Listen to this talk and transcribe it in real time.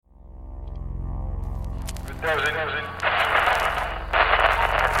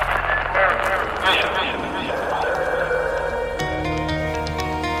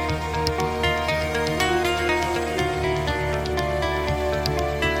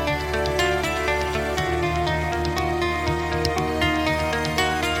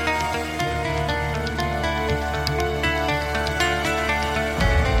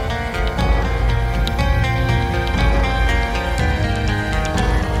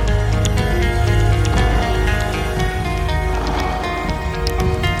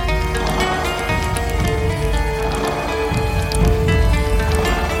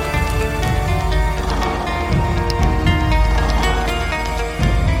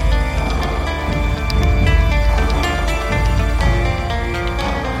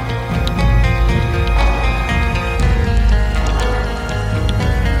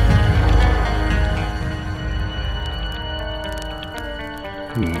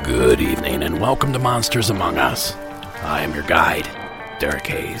Good evening and welcome to Monsters Among Us. I am your guide, Derek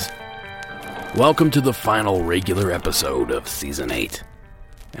Hayes. Welcome to the final regular episode of Season 8.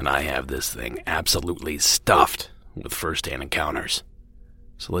 And I have this thing absolutely stuffed with first-hand encounters.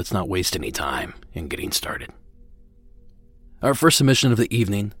 So let's not waste any time in getting started. Our first submission of the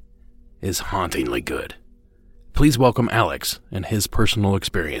evening is hauntingly good. Please welcome Alex and his personal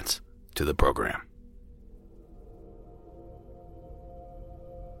experience to the program.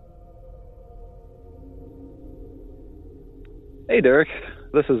 Hey, Derek.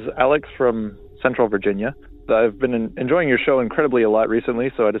 This is Alex from Central Virginia. I've been enjoying your show incredibly a lot recently,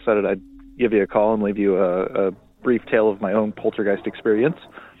 so I decided I'd give you a call and leave you a brief tale of my own poltergeist experience.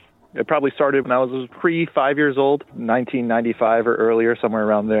 It probably started when I was 5 years old, 1995 or earlier, somewhere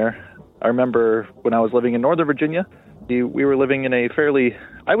around there. I remember when I was living in Northern Virginia, we were living in a fairly,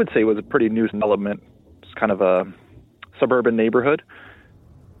 I would say it was a pretty new development. It's kind of a suburban neighborhood.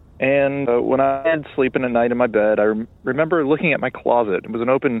 And when I was sleeping at night in my bed, I remember looking at my closet. It was an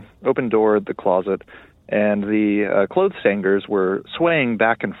open door at the closet, and the clothes hangers were swaying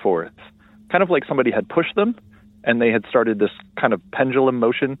back and forth, kind of like somebody had pushed them, and they had started this kind of pendulum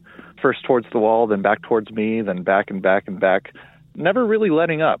motion, first towards the wall, then back towards me, then back and back and back, never really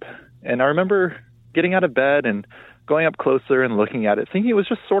letting up. And I remember getting out of bed and going up closer and looking at it, thinking it was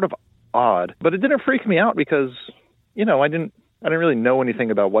just sort of odd. But it didn't freak me out because, I didn't really know anything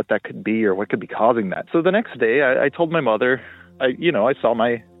about what that could be or what could be causing that. So the next day, I told my mother, I saw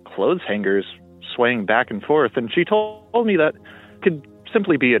my clothes hangers swaying back and forth, and she told me that it could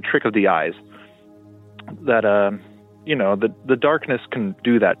simply be a trick of the eyes. That, the darkness can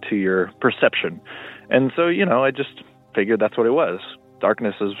do that to your perception. And so, I just figured that's what it was.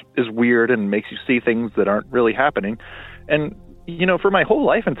 Darkness is weird and makes you see things that aren't really happening. And, for my whole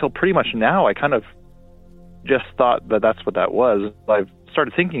life until pretty much now, I kind of just thought that that's what that was. I've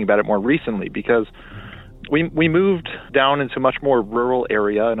started thinking about it more recently because we moved down into a much more rural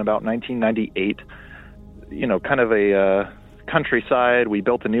area in about 1998, kind of a countryside. We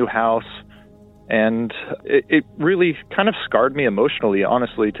built a new house, and it really kind of scarred me emotionally,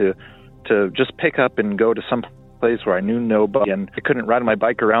 honestly, to just pick up and go to some place where I knew nobody, and I couldn't ride my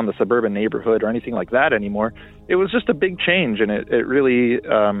bike around the suburban neighborhood or anything like that anymore. It was just a big change, and it really...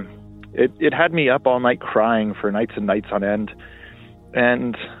 It had me up all night crying for nights and nights on end.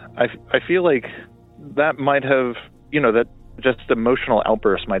 And I feel like that might have, that just emotional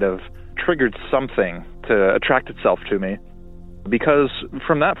outburst might have triggered something to attract itself to me. Because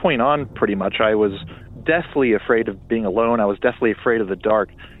from that point on, pretty much, I was deathly afraid of being alone. I was deathly afraid of the dark,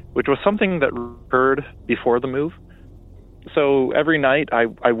 which was something that occurred before the move. So every night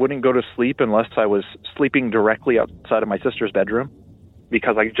I wouldn't go to sleep unless I was sleeping directly outside of my sister's bedroom,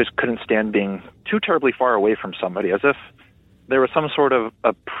 because I just couldn't stand being too terribly far away from somebody, as if there was some sort of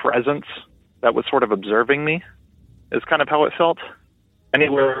a presence that was sort of observing me, is kind of how it felt.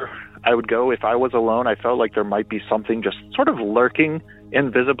 Anywhere I would go, if I was alone, I felt like there might be something just sort of lurking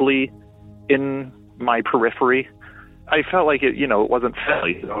invisibly in my periphery. I felt like it wasn't fair.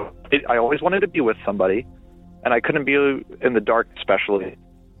 I always wanted to be with somebody, and I couldn't be in the dark especially.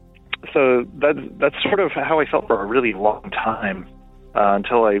 So that's sort of how I felt for a really long time.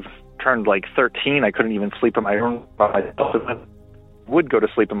 Until I turned like 13, I couldn't even sleep in my own room by myself. I would go to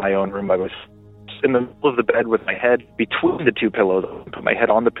sleep in my own room. I was in the middle of the bed with my head between the two pillows. I put my head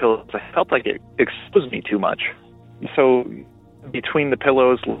on the pillows. I felt like it exposed me too much. So between the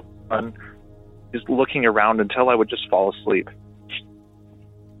pillows, just looking around until I would just fall asleep.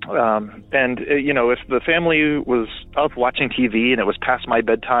 If the family was up watching TV and it was past my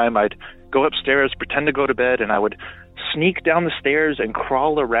bedtime, I'd go upstairs, pretend to go to bed, and I would sneak down the stairs and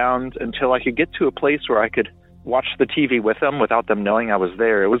crawl around until I could get to a place where I could watch the TV with them without them knowing I was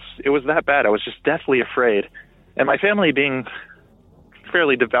there. It was that bad. I was just deathly afraid. And my family, being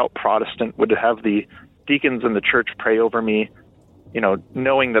fairly devout Protestant, would have the deacons in the church pray over me,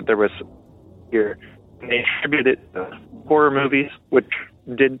 knowing that there was fear. And they attributed it to horror movies, which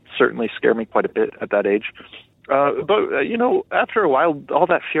did certainly scare me quite a bit at that age. But after a while, all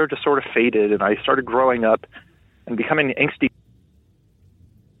that fear just sort of faded, and I started growing up and becoming angsty.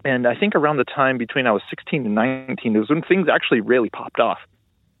 And I think around the time between I was 16 and 19, it was when things actually really popped off.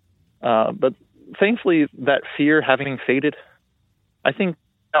 But thankfully, that fear having faded, I think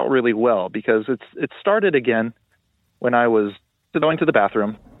out really well, because it started again when I was going to the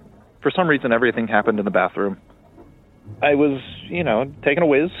bathroom. For some reason, everything happened in the bathroom. I was, taking a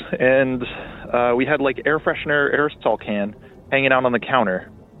whiz, and we had like air freshener aerosol can hanging out on the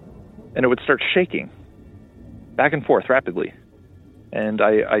counter, and it would start shaking back and forth rapidly. And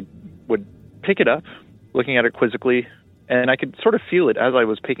I would pick it up, looking at it quizzically, and I could sort of feel it as I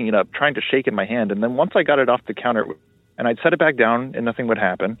was picking it up, trying to shake in my hand. And then once I got it off the counter, and I'd set it back down, and nothing would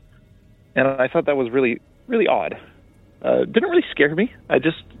happen. And I thought that was really, really odd. Didn't really scare me. I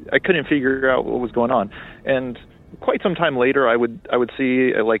couldn't figure out what was going on. And quite some time later, I would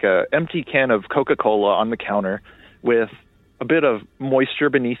see like a empty can of Coca-Cola on the counter with a bit of moisture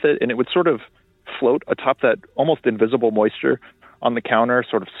beneath it, and it would sort of float atop that almost invisible moisture on the counter,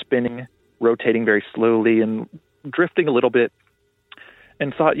 sort of spinning, rotating very slowly and drifting a little bit,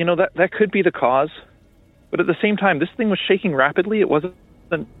 and thought, that could be the cause. But at the same time, this thing was shaking rapidly. It wasn't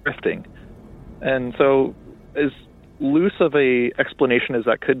drifting. And so as loose of a explanation as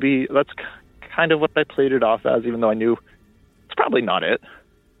that could be, that's kind of what I played it off as, even though I knew it's probably not it.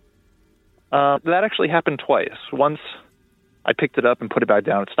 That actually happened twice. Once I picked it up and put it back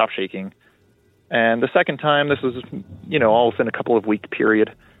down, it stopped shaking. And the second time, this was, all within a couple of week period,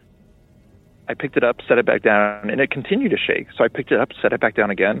 I picked it up, set it back down, and it continued to shake. So I picked it up, set it back down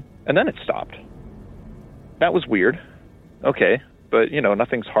again, and then it stopped. That was weird. Okay, but,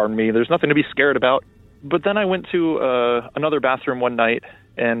 nothing's harmed me. There's nothing to be scared about. But then I went to another bathroom one night,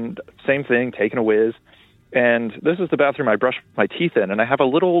 and same thing, taking a whiz. And this is the bathroom I brush my teeth in, and I have a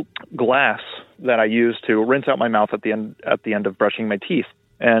little glass that I use to rinse out my mouth at the end of brushing my teeth.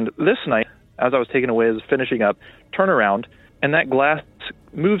 And this night, as I was taking a whiz, finishing up, turn around, and that glass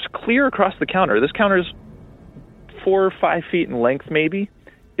moves clear across the counter. This counter's 4 or 5 feet in length, maybe.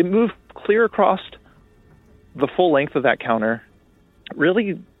 It moved clear across the full length of that counter,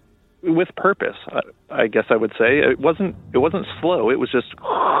 really with purpose, I guess I would say. It wasn't slow. It was just,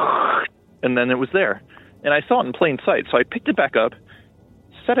 and then it was there. And I saw it in plain sight. So I picked it back up,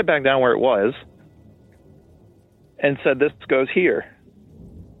 set it back down where it was, and said, this goes here.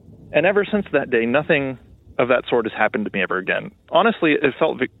 And ever since that day, nothing of that sort has happened to me ever again. Honestly, it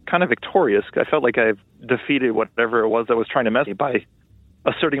felt kind of victorious. I felt like I've defeated whatever it was that was trying to mess me by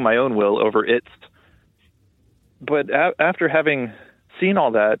asserting my own will over its. But after having seen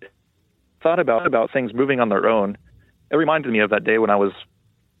all that, thought about things moving on their own, it reminded me of that day when I was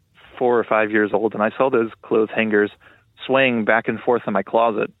 4 or 5 years old, and I saw those clothes hangers swaying back and forth in my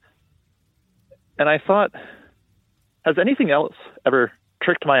closet. And I thought, has anything else ever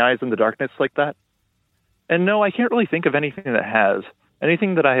tricked my eyes in the darkness like that? And no, I can't really think of anything that has.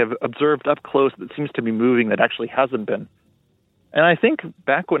 Anything that I have observed up close that seems to be moving that actually hasn't been. And I think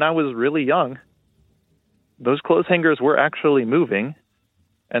back when I was really young, those clothes hangers were actually moving,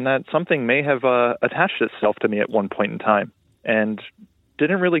 and that something may have attached itself to me at one point in time and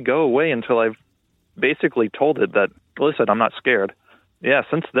didn't really go away until I've basically told it that, listen, I'm not scared. Yeah,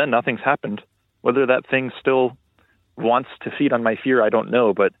 since then, nothing's happened. Whether that thing still wants to feed on my fear, I don't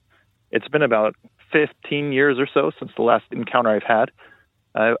know, but it's been about 15 years or so since the last encounter I've had.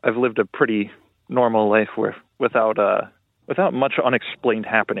 I've lived a pretty normal life without much unexplained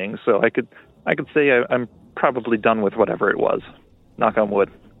happening, so I could say I'm probably done with whatever it was. Knock on wood.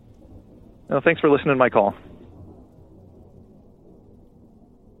 Well, thanks for listening to my call.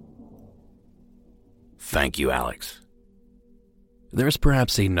 Thank you, Alex. There's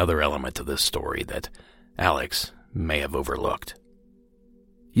perhaps another element to this story that Alex may have overlooked.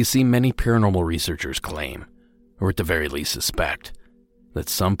 You see, many paranormal researchers claim, or at the very least suspect, that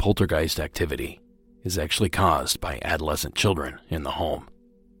some poltergeist activity is actually caused by adolescent children in the home.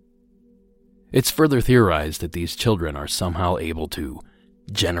 It's further theorized that these children are somehow able to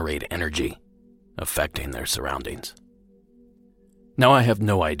generate energy, affecting their surroundings. Now, I have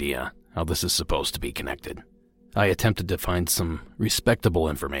no idea how this is supposed to be connected. I attempted to find some respectable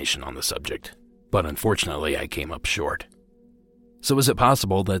information on the subject, but unfortunately I came up short. So is it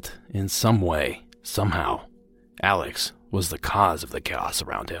possible that in some way, somehow, Alex was the cause of the chaos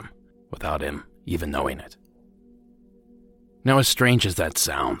around him, without him even knowing it? Now, as strange as that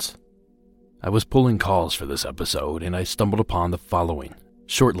sounds, I was pulling calls for this episode and I stumbled upon the following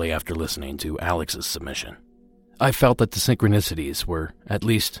shortly after listening to Alex's submission. I felt that the synchronicities were at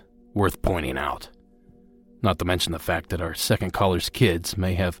least worth pointing out, not to mention the fact that our second caller's kids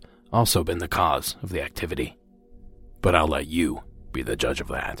may have also been the cause of the activity. But I'll let you be the judge of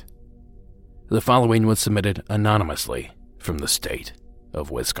that. The following was submitted anonymously from the state of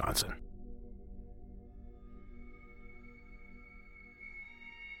Wisconsin.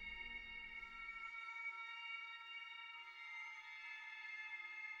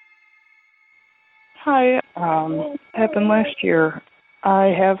 Hi, happened last year.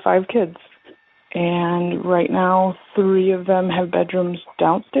 I have 5 kids, and right now 3 of them have bedrooms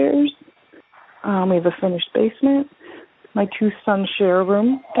downstairs. We have a finished basement. My 2 sons share a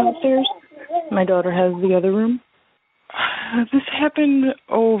room downstairs. My daughter has the other room. This happened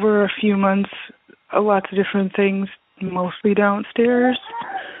over a few months, lots of different things, mostly downstairs.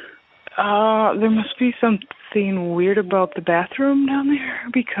 There must be something weird about the bathroom down there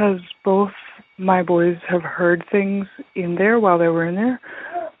because both my boys have heard things in there while they were in there.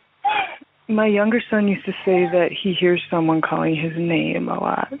 My younger son used to say that he hears someone calling his name a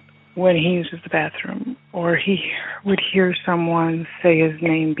lot when he uses the bathroom, or he would hear someone say his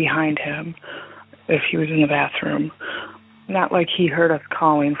name behind him if he was in the bathroom. Not like he heard us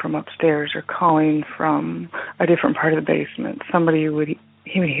calling from upstairs or calling from a different part of the basement.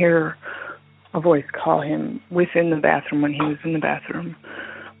 He would hear a voice call him within the bathroom when he was in the bathroom.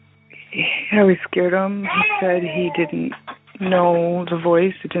 It always scared him. He said he didn't know the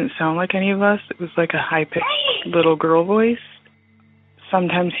voice. It didn't sound like any of us. It was like a high-pitched little girl voice.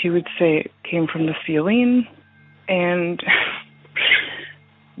 Sometimes he would say it came from the ceiling, and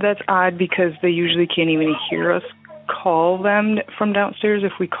that's odd because they usually can't even hear us call them from downstairs.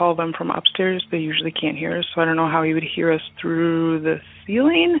 If we call them from upstairs, they usually can't hear us, so I don't know how he would hear us through the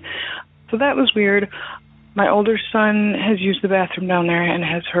ceiling. So that was weird. My older son has used the bathroom down there and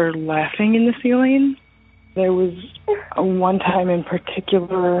has heard laughing in the ceiling. There was one time in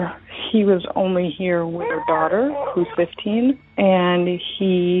particular, he was only here with our daughter, who's 15, and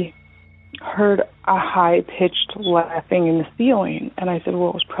he heard a high-pitched laughing in the ceiling. And I said, well,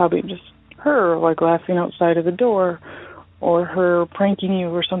 it was probably just her, like laughing outside of the door, or her pranking you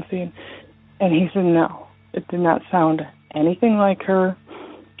or something. And he said, no, it did not sound anything like her.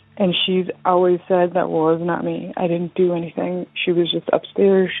 And she's always said that, well, it was not me. I didn't do anything. She was just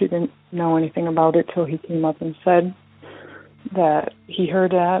upstairs. She didn't know anything about it till he came up and said that he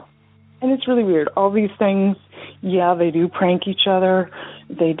heard that. And it's really weird. All these things, yeah, they do prank each other.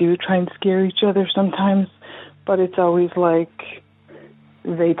 They do try and scare each other sometimes. But it's always like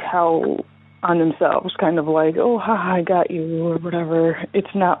they tell on themselves, kind of like, oh, ha, I got you, or whatever.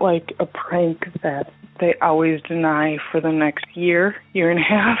 It's not like a prank that they always deny for the next year and a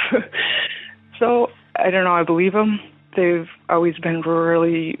half. So, I don't know, I believe them. They've always been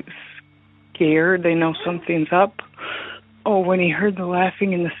really scared. They know something's up. Oh, when he heard the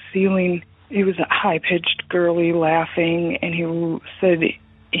laughing in the ceiling, it was a high-pitched girly laughing, and he said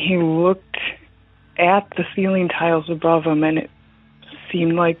he looked at the ceiling tiles above him, and it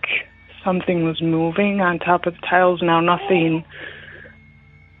seemed like something was moving on top of the tiles. Now, nothing.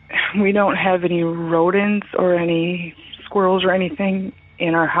 We don't have any rodents or any squirrels or anything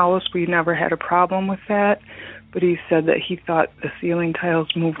in our house. We never had a problem with that. But he said that he thought the ceiling tiles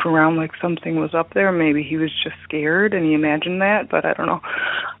moved around like something was up there. Maybe he was just scared and he imagined that, but I don't know.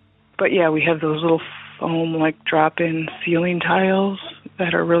 But yeah, we have those little foam, like drop-in ceiling tiles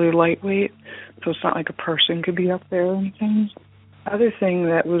that are really lightweight. So it's not like a person could be up there or anything. Other thing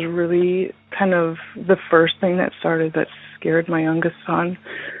that was really kind of the first thing that scared my youngest son,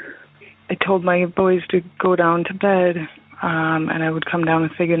 I told my boys to go down to bed, and I would come down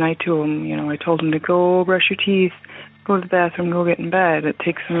and say goodnight to them. You know, I told them to go brush your teeth, go to the bathroom, go get in bed. It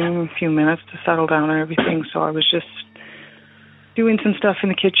takes them a few minutes to settle down and everything, so I was just doing some stuff in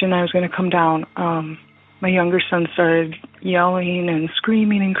the kitchen. I was going to come down. My younger son started yelling and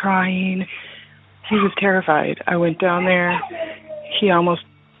screaming and crying. He was terrified. I went down there. He almost,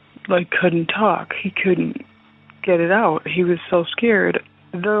 couldn't talk. He couldn't get it out. He was so scared.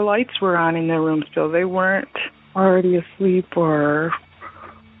 Their lights were on in their room still. They weren't already asleep or,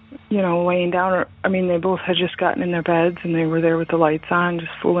 laying down. They both had just gotten in their beds, and they were there with the lights on,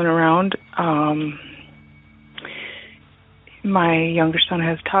 just fooling around. My younger son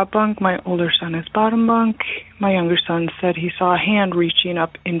has top bunk. My older son has bottom bunk. My younger son said he saw a hand reaching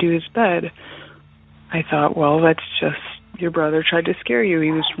up into his bed. I thought, well, that's just your brother tried to scare you.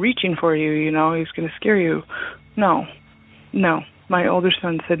 He was reaching for you, he was going to scare you. No. My older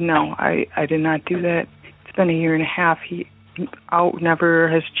son said, no, I did not do that. It's been a year and a half. He never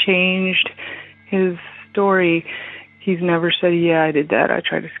has changed his story. He's never said, yeah, I did that. I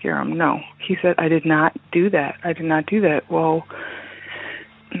tried to scare him. No. He said, I did not do that. I did not do that. Well,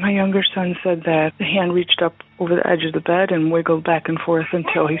 my younger son said that the hand reached up over the edge of the bed and wiggled back and forth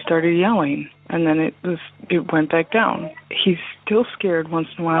until he started yelling, and then it went back down. He's still scared. Once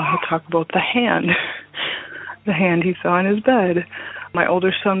in a while he'll talk about the hand, the hand he saw in his bed. My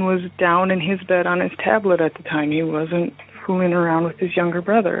older son was down in his bed on his tablet at the time. He wasn't fooling around with his younger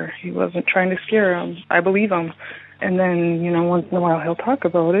brother. He wasn't trying to scare him. I believe him. And then, once in a while he'll talk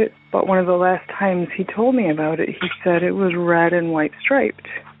about it. But one of the last times he told me about it, he said it was red and white striped.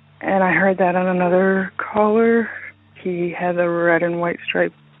 And I heard that on another caller. He had a red and white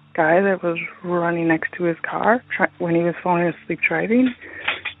striped guy that was running next to his car when he was falling asleep driving.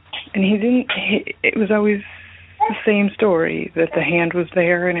 And it was always the same story, that the hand was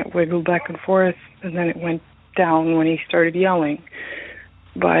there and it wiggled back and forth, and then it went down when he started yelling.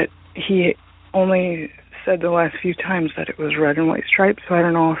 But he only said the last few times that it was red and white stripes, so I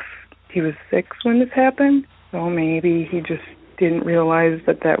don't know if he was 6 when this happened, so maybe he just didn't realize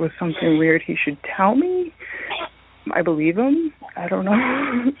that was something weird he should tell me. I believe him. I don't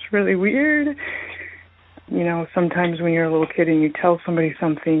know. It's really weird. Sometimes when you're a little kid and you tell somebody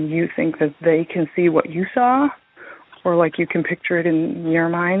something, you think that they can see what you saw, or like you can picture it in your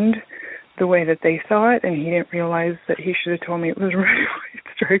mind the way that they saw it, and he didn't realize that he should have told me it was red and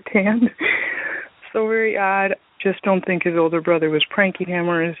white striped hand. So very odd. Just don't think his older brother was pranking him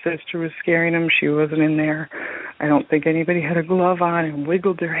or his sister was scaring him. She wasn't in there. I don't think anybody had a glove on and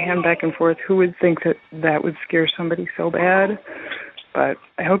wiggled their hand back and forth. Who would think that would scare somebody so bad? But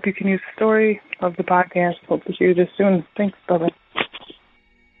I hope you can use the story. Love the podcast. Hope to hear this soon. Thanks. Bye-bye.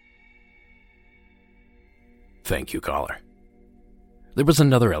 Thank you, caller. There was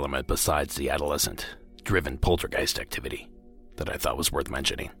another element besides the adolescent-driven poltergeist activity that I thought was worth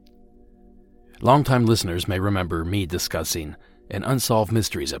mentioning. Longtime listeners may remember me discussing an Unsolved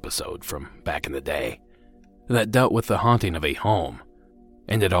Mysteries episode from back in the day that dealt with the haunting of a home,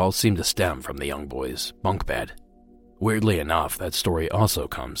 and it all seemed to stem from the young boy's bunk bed. Weirdly enough, that story also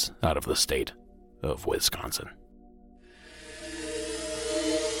comes out of the state of Wisconsin.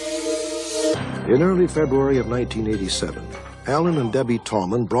 In early February of 1987, Alan and Debbie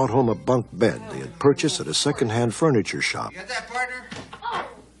Tallman brought home a bunk bed they had purchased at a second-hand furniture shop. You got that, partner?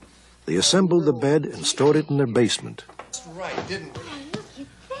 They assembled the bed and stored it in their basement. That's right, didn't we?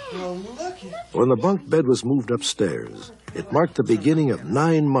 Oh, look at... When the bunk bed was moved upstairs, it marked the beginning of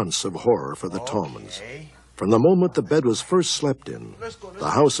 9 months of horror for the Tallmans. From the moment the bed was first slept in,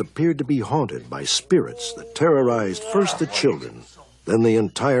 the house appeared to be haunted by spirits that terrorized first the children, then the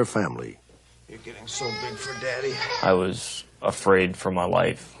entire family. You're getting so big for Daddy. I was afraid for my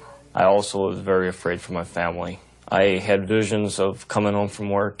life. I also was very afraid for my family. I had visions of coming home from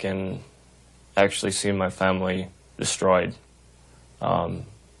work and actually seeing my family destroyed,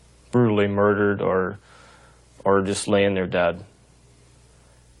 brutally murdered or just laying there dead.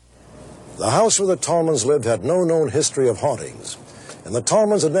 The house where the Tallmans lived had no known history of hauntings, and the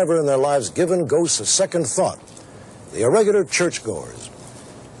Tallmans had never in their lives given ghosts a second thought. They are regular churchgoers.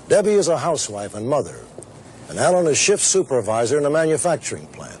 Debbie is a housewife and mother, and Alan is shift supervisor in a manufacturing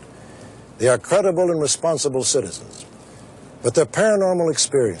plant. They are credible and responsible citizens, but their paranormal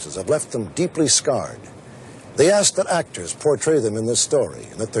experiences have left them deeply scarred. They ask that actors portray them in this story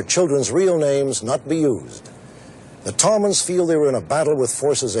and that their children's real names not be used. The Tallmans feel they were in a battle with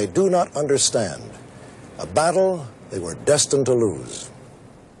forces they do not understand, a battle they were destined to lose.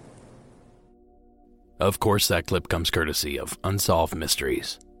 Of course, that clip comes courtesy of Unsolved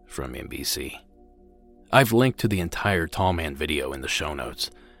Mysteries from NBC. I've linked to the entire Tallman video in the show notes,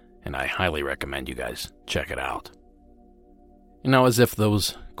 and I highly recommend you guys check it out. Now, as if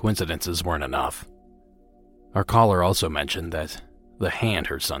those coincidences weren't enough, our caller also mentioned that the hand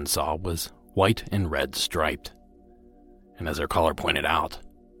her son saw was white and red striped. And as our caller pointed out,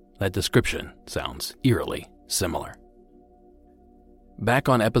 that description sounds eerily similar. Back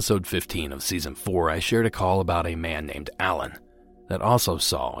on episode 15 of season 4, I shared a call about a man named Alan that also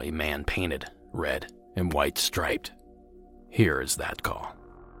saw a man painted red and white striped. Here is that call.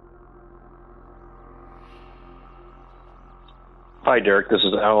 Hi, Derek. This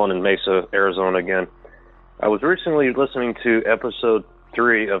is Alan in Mesa, Arizona again. I was recently listening to episode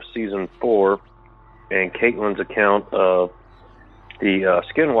 3 of season 4 and Caitlin's account of the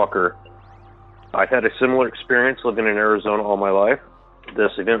skinwalker. I've had a similar experience living in Arizona all my life.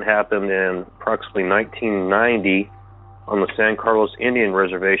 This event happened in approximately 1990 on the San Carlos Indian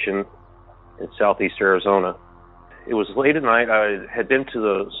Reservation in southeast Arizona. It was late at night. I had been to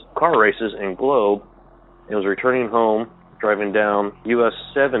the car races in Globe and was returning home driving down US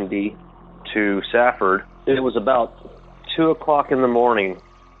 70 to Safford. It was about 2 o'clock in the morning,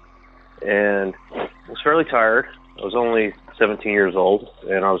 and I was fairly tired. I was only 17 years old,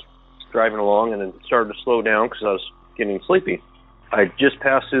 and I was driving along, and it started to slow down because I was getting sleepy. I just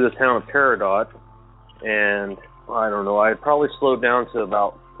passed through the town of Peridot, and I don't know, I had probably slowed down to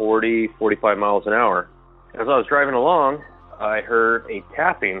about 40, 45 miles an hour. As I was driving along, I heard a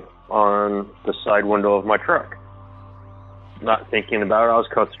tapping on the side window of my truck. Not thinking about it, I was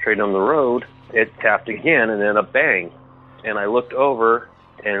concentrating on the road. It tapped again, and then a bang. And I looked over,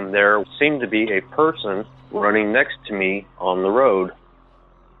 and there seemed to be a person running next to me on the road.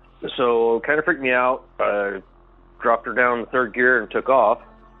 So it kind of freaked me out. I dropped her down in third gear and took off.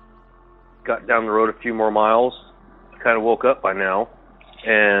 Got down the road a few more miles. Kind of woke up by now.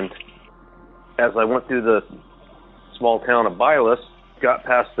 And as I went through the small town of Bylis, got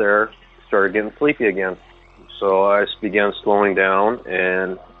past there, started getting sleepy again. So I just began slowing down,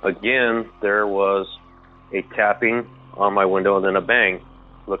 and again, there was a tapping on my window and then a bang.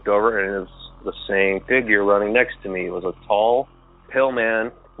 Looked over, and it was the same figure running next to me. It was a tall, pale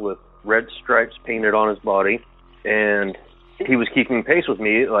man with red stripes painted on his body, and he was keeping pace with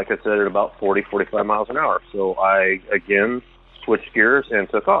me, like I said, at about 40, 45 miles an hour. So I, again, switched gears and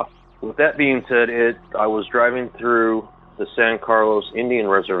took off. With that being said, I was driving through the San Carlos Indian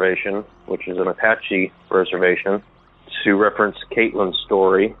Reservation, which is an Apache reservation, to reference Caitlin's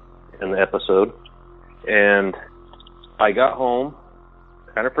story in the episode. And I got home,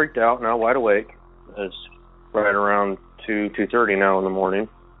 kind of freaked out, now wide awake. It's right around 2:30 now in the morning.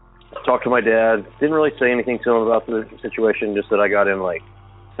 Talked to my dad, didn't really say anything to him about the situation, just that I got in late.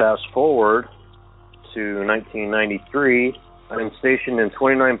 Fast forward to 1993, I'm stationed in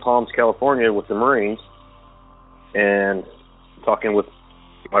 29 Palms, California with the Marines, and talking with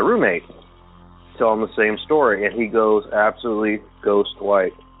my roommate, telling the same story, and he goes absolutely ghost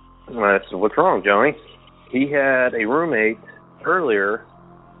white. And I said, "What's wrong, Johnny?" He had a roommate earlier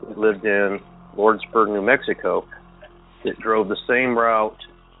that lived in Lordsburg, New Mexico, that drove the same route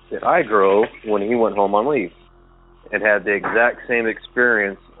that I drove when he went home on leave, and had the exact same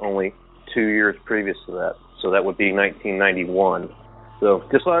experience only 2 years previous to that. So that would be 1991. So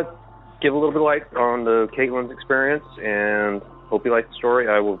just thought I'd give a little bit of light on the Caitlin's experience, and hope you like the story.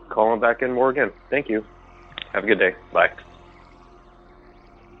 I will call him back in more again. Thank you. Have a good day. Bye.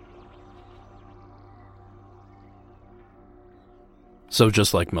 So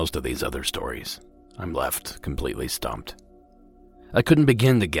just like most of these other stories, I'm left completely stumped. I couldn't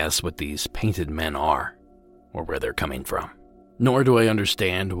begin to guess what these painted men are, or where they're coming from. Nor do I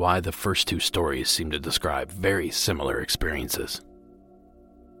understand why the first two stories seem to describe very similar experiences.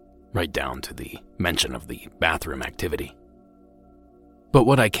 Right down to the mention of the bathroom activity. But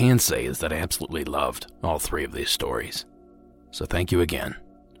what I can say is that I absolutely loved all three of these stories. So thank you again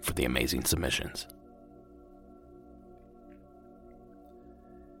for the amazing submissions.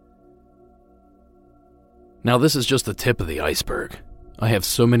 Now this is just the tip of the iceberg. I have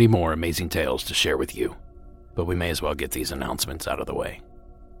so many more amazing tales to share with you, but we may as well get these announcements out of the way.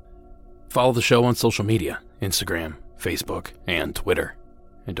 Follow the show on social media, Instagram, Facebook, and Twitter.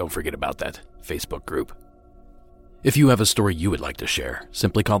 And don't forget about that Facebook group. If you have a story you would like to share,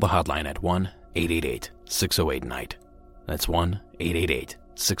 simply call the hotline at 1-888-608-NIGHT. That's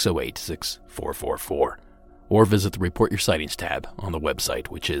 1-888-608-6444. Or visit the Report Your Sightings tab on the website,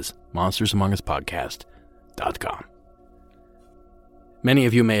 which is monstersamonguspodcast.com. Many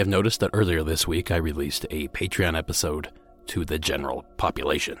of you may have noticed that earlier this week I released a Patreon episode to the general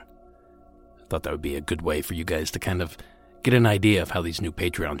population. I thought that would be a good way for you guys to kind of get an idea of how these new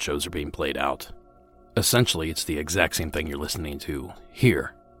Patreon shows are being played out. Essentially, it's the exact same thing you're listening to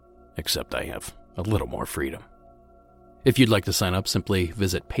here, except I have a little more freedom. If you'd like to sign up, simply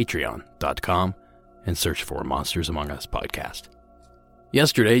visit patreon.com and search for Monsters Among Us podcast.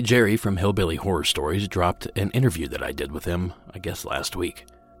 Yesterday, Jerry from Hillbilly Horror Stories dropped an interview that I did with him, I guess last week.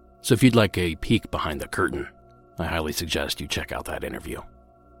 So if you'd like a peek behind the curtain, I highly suggest you check out that interview.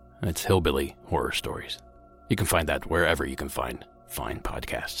 It's Hillbilly Horror Stories. You can find that wherever you can find fine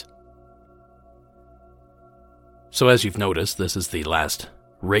podcasts. So as you've noticed, this is the last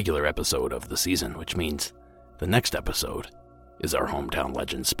regular episode of the season, which means the next episode is our Hometown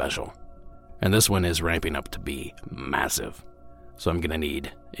Legends special. And this one is ramping up to be massive. So I'm going to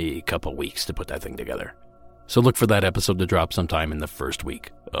need a couple weeks to put that thing together. So look for that episode to drop sometime in the first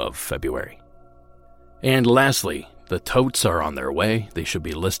week of February. And lastly, the totes are on their way. They should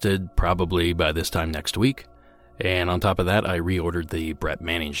be listed probably by this time next week. And on top of that, I reordered the Brett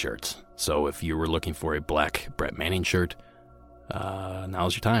Manning shirts. So if you were looking for a black Brett Manning shirt,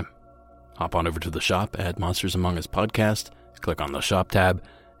 now's your time. hop on over to the shop at Monsters Among Us Podcast, click on the shop tab,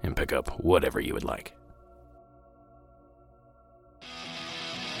 and pick up whatever you would like.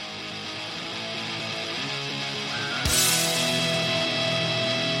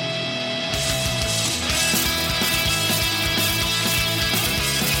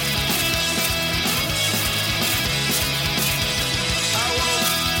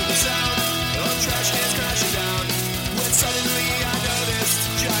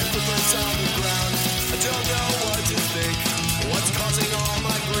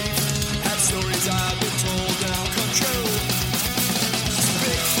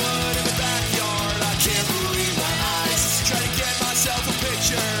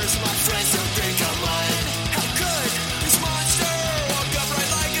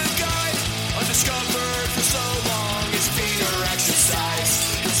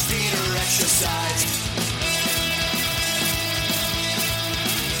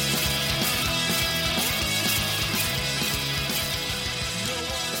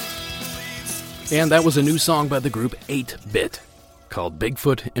 And that was a new song by the group 8-Bit, called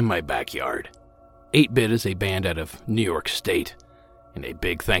Bigfoot in My Backyard. 8-Bit is a band out of New York State, and a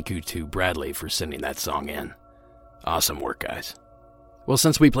big thank you to Bradley for sending that song in. Awesome work, guys. Well,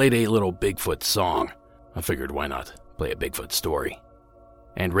 since we played a little Bigfoot song, I figured why not play a Bigfoot story.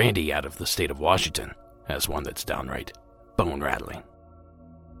 And Randy out of the state of Washington has one that's downright bone-rattling.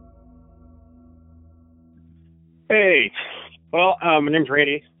 Hey, well, my name's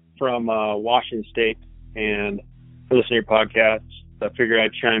Randy from Washington State, and I listen to your podcast. So I figured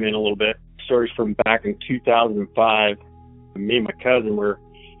I'd chime in a little bit. Stories from back in 2005. Me and my cousin were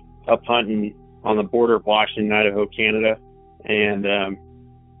up hunting on the border of Washington, Idaho, Canada, and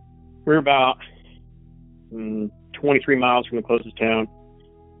we were about 23 miles from the closest town,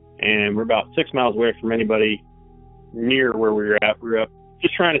 and we're about 6 miles away from anybody near where we were at. We were up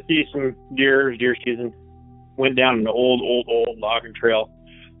just trying to see some deer season. Went down an old logging trail.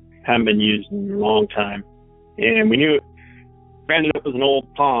 Hadn't been used in a long time. And we knew it ended up as an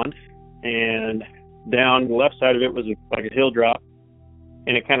old pond, and down the left side of it was like a hill drop,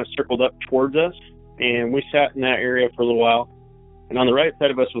 and it kind of circled up towards us, and we sat in that area for a little while, and on the right side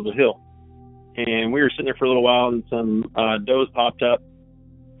of us was a hill. And we were sitting there for a little while, and some does popped up,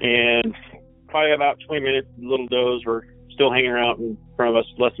 and probably about 20 minutes, the little does were still hanging around in front of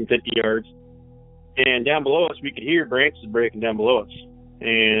us, less than 50 yards. And down below us, we could hear branches breaking down below us.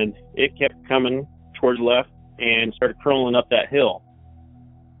 And it kept coming towards the left and started crawling up that hill.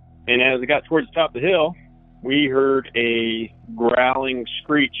 And as it got towards the top of the hill, we heard a growling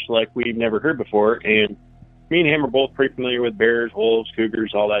screech like we'd never heard before. And me and him are both pretty familiar with bears, wolves,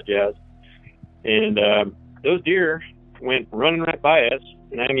 cougars, all that jazz. And those deer went running right by us,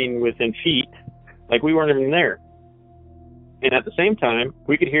 and I mean within feet, like we weren't even there. And at the same time,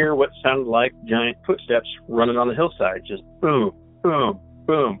 we could hear what sounded like giant footsteps running on the hillside, just boom, boom,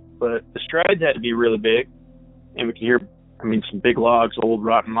 boom. But the strides had to be really big, and we could hear, some big logs, old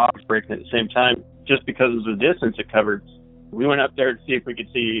rotten logs breaking at the same time, just because of the distance it covered. We went up there to see if we could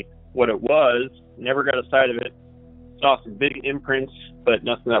see what it was, never got a sight of it, saw some big imprints, but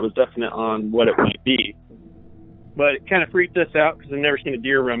nothing that was definite on what it might be. But it kind of freaked us out because I've never seen a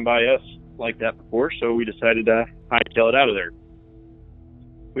deer run by us like that before, so we decided to hightail it out of there.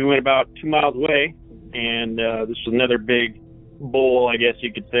 We went about 2 miles away, and this was another big bowl, I guess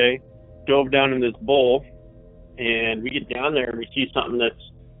you could say. Dove down in this bowl, and we get down there and we see something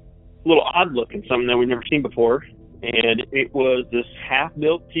that's a little odd looking, something that we've never seen before. And it was this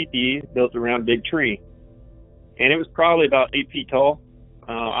half-built teepee built around a big tree. And it was probably about 8 feet tall.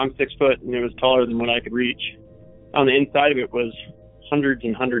 I'm 6 foot, and it was taller than what I could reach. On the inside of it was hundreds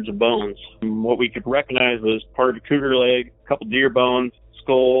and hundreds of bones. And what we could recognize was part of a cougar leg, a couple deer bones,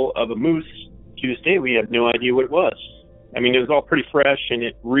 skull of a moose. To this day, we have no idea what it was. It was all pretty fresh, and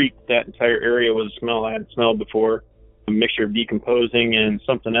it reeked. That entire area was a smell I hadn't smelled before, a mixture of decomposing and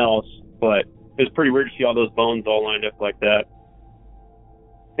something else. But it was pretty weird to see all those bones all lined up like that.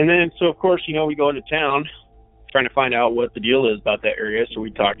 And then, so of course, we go into town trying to find out what the deal is about that area. So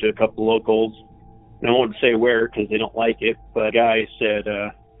we talked to a couple locals. And I won't say where because they don't like it, but a guy said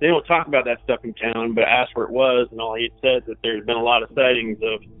they don't talk about that stuff in town, but asked where it was, and all he said that there's been a lot of sightings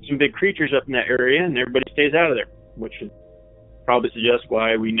of some big creatures up in that area, and everybody stays out of there, which would probably suggest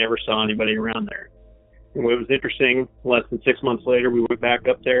why we never saw anybody around there. And what was interesting, less than 6 months later, we went back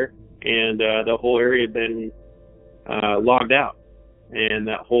up there, and the whole area had been logged out, and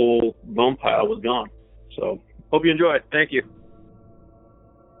that whole bone pile was gone. So hope you enjoy it. Thank you.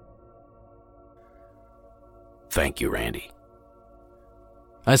 Thank you, Randy.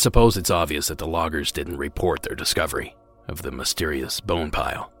 I suppose it's obvious that the loggers didn't report their discovery of the mysterious bone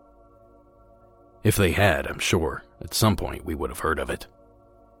pile. If they had, I'm sure, at some point we would have heard of it.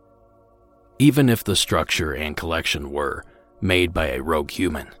 Even if the structure and collection were made by a rogue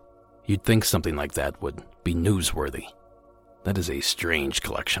human, you'd think something like that would be newsworthy. That is a strange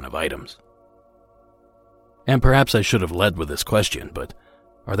collection of items. And perhaps I should have led with this question, but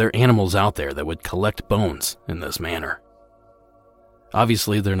are there animals out there that would collect bones in this manner?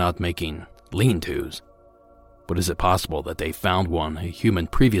 Obviously, they're not making lean-tos, but is it possible that they found one a human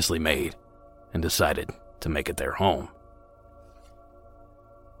previously made and decided to make it their home?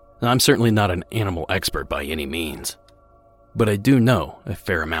 Now, I'm certainly not an animal expert by any means, but I do know a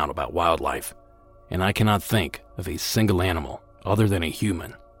fair amount about wildlife, and I cannot think of a single animal other than a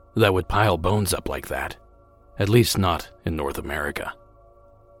human that would pile bones up like that, at least not in North America.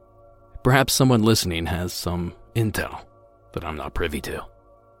 Perhaps someone listening has some intel that I'm not privy to.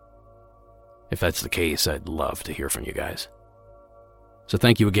 If that's the case, I'd love to hear from you guys. So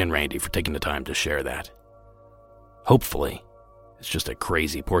thank you again, Randy, for taking the time to share that. Hopefully, it's just a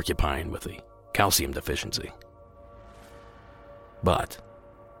crazy porcupine with a calcium deficiency. But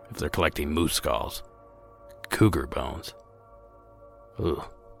if they're collecting moose skulls, cougar bones,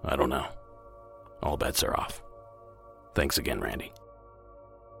 I don't know. All bets are off. Thanks again, Randy.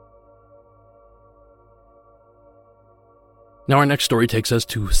 Now our next story takes us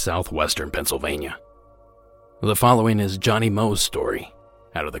to southwestern Pennsylvania. The following is Johnny Moe's story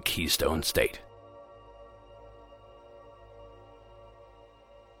out of the Keystone State.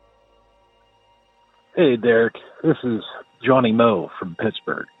 Hey, Derek. This is Johnny Moe from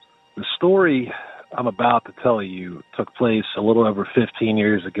Pittsburgh. The story I'm about to tell you took place a little over 15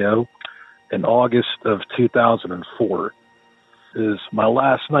 years ago in August of 2004. It was my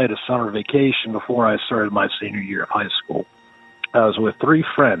last night of summer vacation before I started my senior year of high school. I was with 3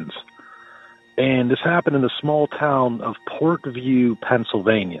 friends, and this happened in the small town of Portview,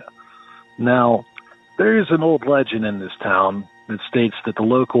 Pennsylvania. Now, there's an old legend in this town that states that the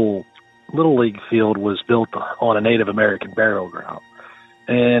local Little League field was built on a Native American burial ground.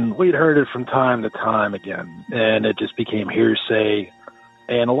 And we'd heard it from time to time again, and it just became hearsay.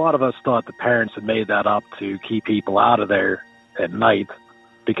 And a lot of us thought the parents had made that up to keep people out of there at night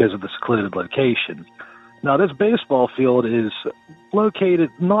because of the secluded location. Now, this baseball field is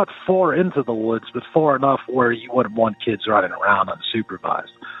located not far into the woods, but far enough where you wouldn't want kids running around unsupervised.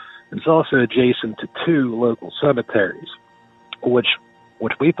 It's also adjacent to 2 local cemeteries, which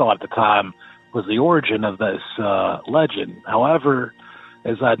we thought at the time was the origin of this legend. However,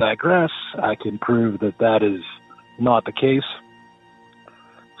 as I digress, I can prove that that is not the case.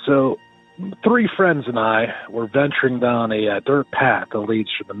 So, 3 friends and I were venturing down a dirt path that leads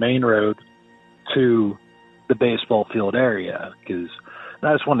from the main road to the baseball field area, because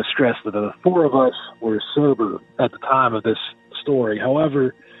I just want to stress that the 4 of us were sober at the time of this story.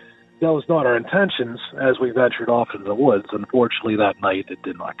 However, that was not our intentions as we ventured off into the woods. Unfortunately, that night it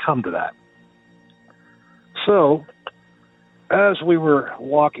did not come to that. So, as we were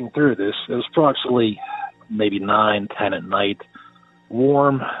walking through this, it was approximately maybe 9, 10 at night,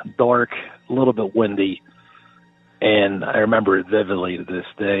 warm, dark, a little bit windy, and I remember it vividly to this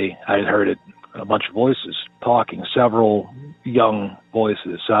day. I had heard a bunch of voices talking, several young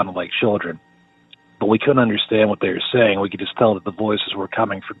voices, sounded like children. But we couldn't understand what they were saying. We could just tell that the voices were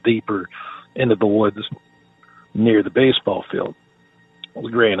coming from deeper into the woods near the baseball field.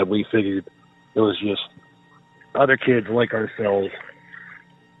 Well, granted, we figured it was just other kids like ourselves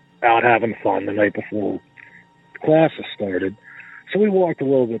out having fun the night before classes started. So we walked a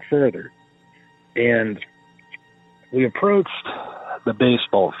little bit further, and we approached the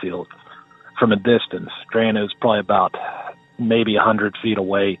baseball field from a distance. Granted, it was probably about maybe 100 feet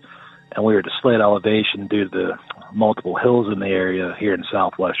away, and we were at a slight elevation due to the multiple hills in the area here in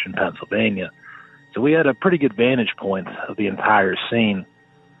southwestern Pennsylvania. So we had a pretty good vantage point of the entire scene.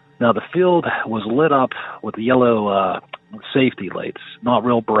 Now, the field was lit up with yellow safety lights, not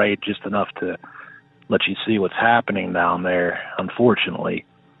real bright, just enough to let you see what's happening down there, unfortunately.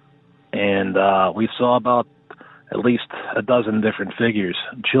 And we saw about at least a dozen different figures,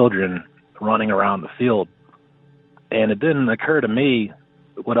 children, running around the field. And it didn't occur to me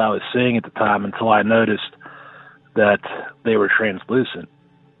what I was seeing at the time until I noticed that they were translucent.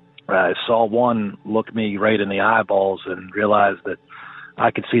 I saw one look me right in the eyeballs and realized that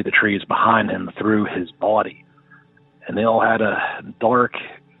I could see the trees behind him through his body. And they all had a dark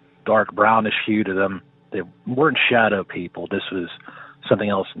brownish hue to them. They weren't shadow people. This was something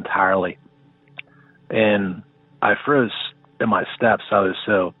else entirely. And I froze in my steps. I was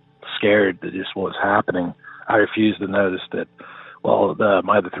so scared that just what was happening. I refused to notice that,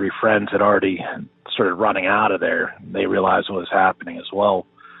 my other 3 friends had already started running out of there. They realized what was happening as well.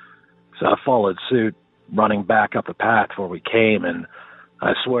 So I followed suit, running back up the path where we came, and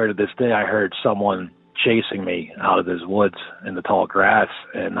I swear to this day I heard someone chasing me out of this woods in the tall grass,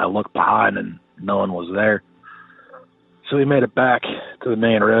 and I looked behind and no one was there. So we made it back to the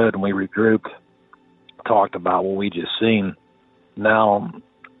main road and we regrouped, talked about what we just seen. Now,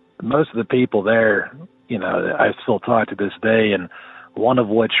 most of the people there, you know, I still talk to this day, and one of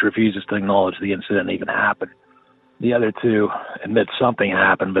which refuses to acknowledge the incident even happened. The other two admit something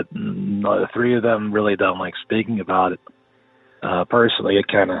happened, but the three of them really don't like speaking about it. Personally, it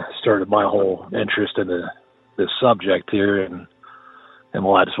kind of started my whole interest in this subject here, and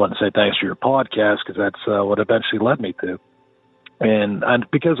well, I just want to say thanks for your podcast, because that's what eventually led me to. And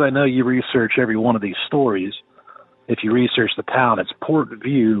because I know you research every one of these stories, if you research the town, it's Port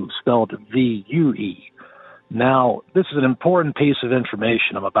Vue, spelled V-U-E. Now, this is an important piece of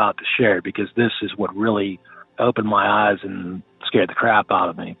information I'm about to share, because this is what really opened my eyes and scared the crap out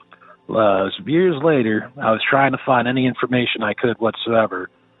of me. Years later, I was trying to find any information I could whatsoever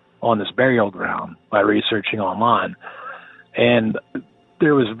on this burial ground by researching online. And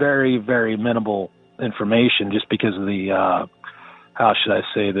there was very, very minimal information just because of the, how should I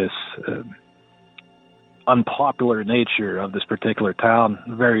say this, unpopular nature of this particular town.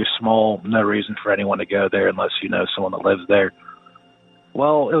 Very small, no reason for anyone to go there unless you know someone that lives there.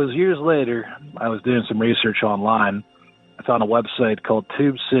 Well, it was years later, I was doing some research online. I found a website called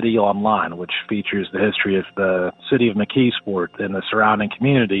Tube City Online, which features the history of the city of McKeesport and the surrounding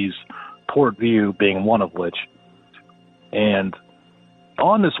communities, Port Vue being one of which. And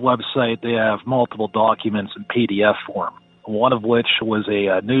on this website, they have multiple documents in PDF form, one of which was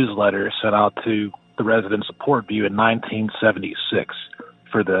a newsletter sent out to the residents of Port Vue in 1976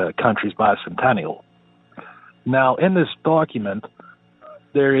 for the country's bicentennial. Now, in this document,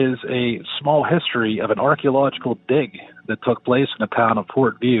 there is a small history of an archaeological dig that took place in the town of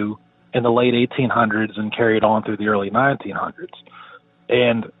Port Vue in the late 1800s and carried on through the early 1900s.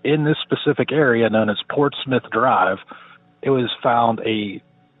 And in this specific area known as Portsmouth Drive, it was found a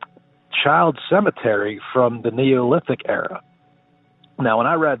child cemetery from the Neolithic era. Now, when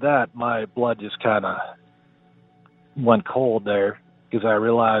I read that, my blood just kind of went cold there, because I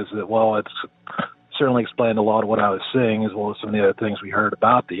realized that, well, it's certainly explained a lot of what I was seeing, as well as some of the other things we heard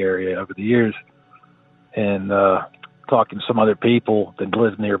about the area over the years. And talking to some other people that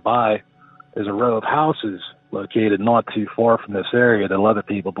live nearby, there's a row of houses located not too far from this area that other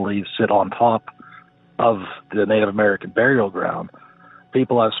people believe sit on top of the Native American burial ground.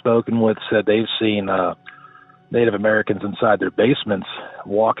 People I've spoken with said they've seen Native Americans inside their basements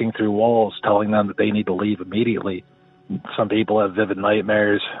walking through walls telling them that they need to leave immediately. Some people have vivid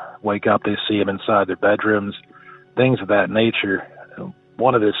nightmares, wake up, they see them inside their bedrooms, things of that nature.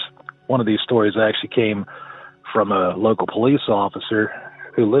 One of these stories actually came from a local police officer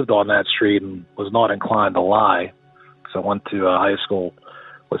who lived on that street and was not inclined to lie, because I went to high school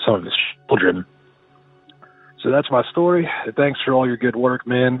with some of his children. So that's my story. Thanks for all your good work,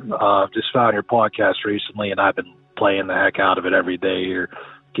 man. Just found your podcast recently, and I've been playing the heck out of it every day here.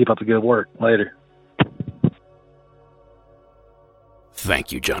 Keep up the good work. Later.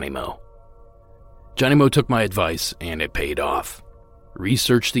 Thank you, Johnny Mo. Johnny Mo took my advice, and it paid off.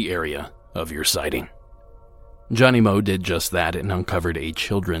 Research the area of your sighting. Johnny Mo did just that and uncovered a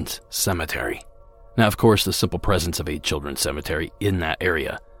children's cemetery. Now, of course, the simple presence of a children's cemetery in that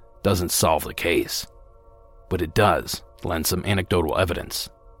area doesn't solve the case, but it does lend some anecdotal evidence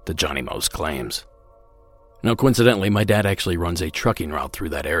to Johnny Mo's claims. Now, coincidentally, my dad actually runs a trucking route through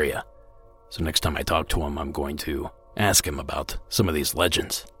that area, so next time I talk to him, I'm going to ask him about some of these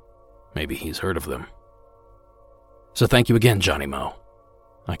legends. Maybe he's heard of them. So thank you again, Johnny Mo.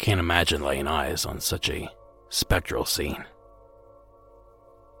 I can't imagine laying eyes on such a spectral scene.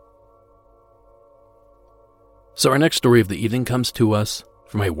 So our next story of the evening comes to us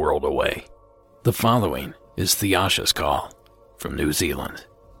from a world away. The following is Theasia's Call from New Zealand.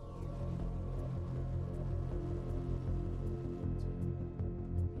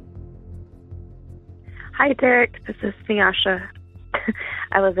 Hi, Derek. This is Theasia.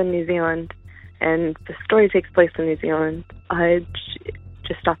 I live in New Zealand, and the story takes place in New Zealand,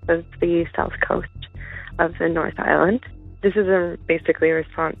 just off of the south coast of the North Island. This is basically a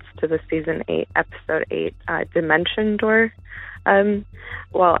response to the Season 8, Episode 8, Dimension Door.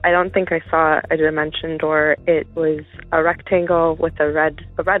 Well, I don't think I saw a dimension door. It was a rectangle with a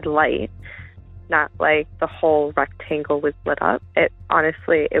red light, not like the whole rectangle was lit up.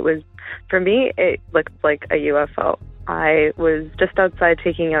 For me, it looked like a UFO. I was just outside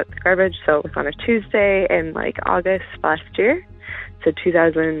taking out the garbage, so it was on a Tuesday in August last year, so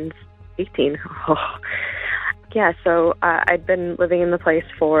 2018. Yeah, so I'd been living in the place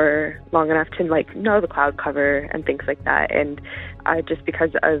for long enough to know the cloud cover and things like that, and just because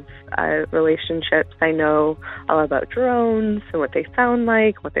of relationships, I know all about drones and what they sound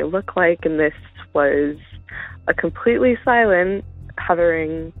like, what they look like, and this was a completely silent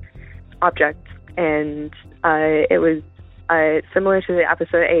hovering object, and it was similar to the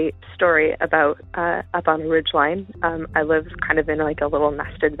episode 8 story about up on a ridgeline. I live kind of in a little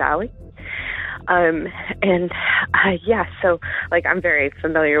nested valley. So I'm very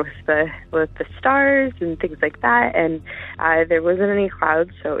familiar with the stars and things like that, and there wasn't any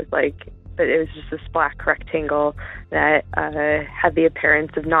clouds, so it was just this black rectangle that had the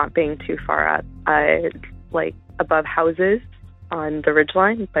appearance of not being too far up, above houses on the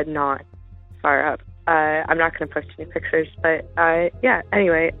ridgeline, but not far up. I'm not going to post any pictures, but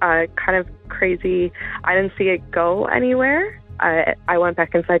anyway, kind of crazy. I didn't see it go anywhere. I went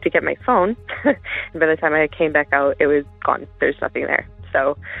back inside to get my phone, and by the time I came back out, it was gone. There's nothing there.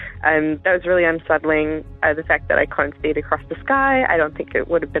 So that was really unsettling. The fact that I couldn't see it across the sky, I don't think it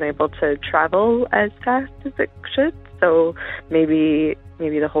would have been able to travel as fast as it should. So maybe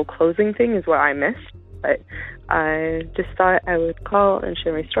the whole closing thing is what I missed. But I just thought I would call and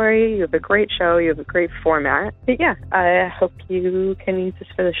share my story. You have a great show. You have a great format. But yeah, I hope you can use this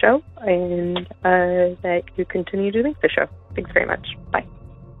for the show and that you continue to make the show. Thanks very much. Bye.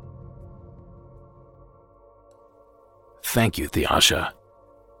 Thank you, Theasha.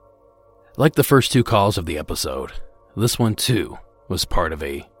 Like the first 2 calls of the episode, this one too was part of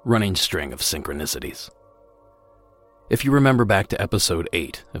a running string of synchronicities. If you remember back to episode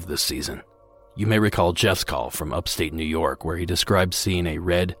 8 of this season, you may recall Jeff's call from upstate New York where he described seeing a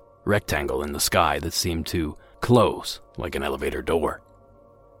red rectangle in the sky that seemed to close like an elevator door.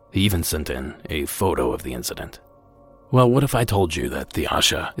 He even sent in a photo of the incident. Well, what if I told you that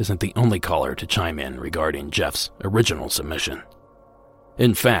Theasha isn't the only caller to chime in regarding Jeff's original submission?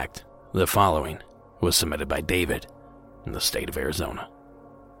 In fact, the following was submitted by David in the state of Arizona.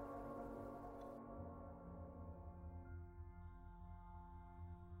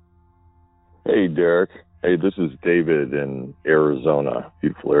 Hey, Derek. Hey, this is David in Arizona,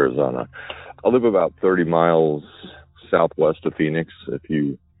 beautiful Arizona. I live about 30 miles southwest of Phoenix. If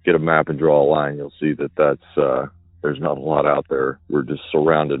you get a map and draw a line, you'll see that there's not a lot out there. We're just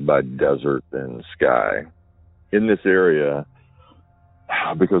surrounded by desert and sky. In this area,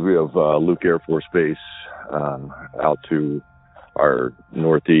 because we have Luke Air Force Base out to our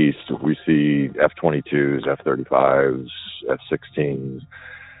northeast, we see F-22s, F-35s, F-16s,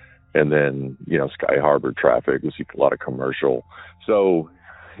 and then, Sky Harbor traffic. We see a lot of commercial. So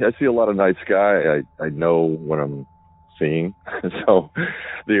I see a lot of night sky. I know what I'm seeing. So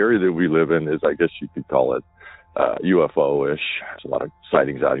the area that we live in is, I guess you could call it UFO-ish. There's a lot of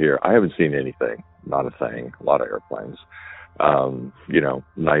sightings out here. I haven't seen anything, not a thing, a lot of airplanes.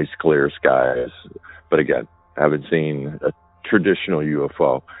 Nice clear skies. But again, I haven't seen a traditional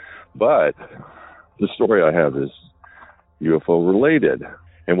UFO. But the story I have is UFO related.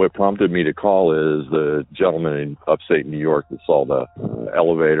 And what prompted me to call is the gentleman in upstate New York that saw the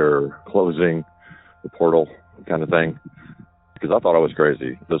elevator closing, the portal kind of thing. Because I thought I was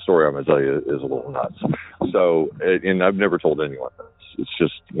crazy. The story I'm going to tell you is a little nuts. So, and I've never told anyone this. It's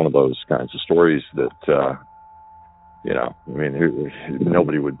just one of those kinds of stories that,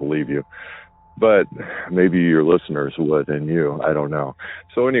 nobody would believe you. But maybe your listeners would, and you, I don't know.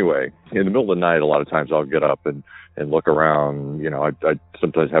 So anyway, in the middle of the night, a lot of times I'll get up and look around. I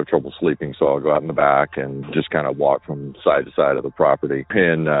sometimes have trouble sleeping, so I'll go out in the back and just kind of walk from side to side of the property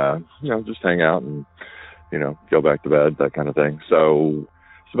and, just hang out and, go back to bed, that kind of thing. So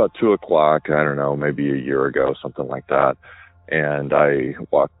it's about 2:00, I don't know, maybe a year ago, something like that. And I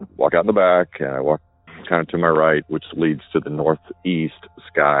walk out in the back, and I walk kind of to my right, which leads to the northeast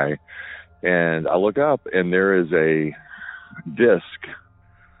sky. And I look up, and there is a disc.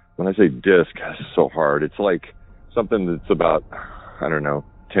 When I say disc, it's so hard. It's like something that's about,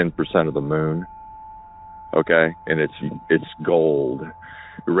 10% of the moon. Okay? And it's gold.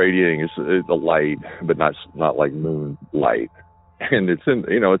 Radiating is the light, but not like moon light. And it's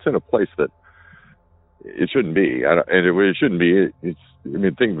in a place that it shouldn't be. It shouldn't be.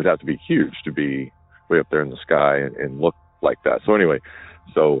 Things would have to be huge to be way up there in the sky and look like that. So anyway,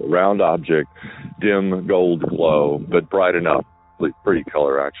 round object, dim gold glow, but bright enough, pretty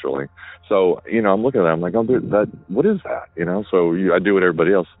color actually. So, I'm looking at that, I'm like, what is that? So I do what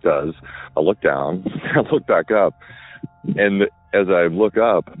everybody else does. I look down, I look back up, and as I look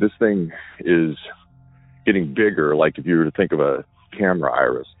up, this thing is getting bigger, like if you were to think of a camera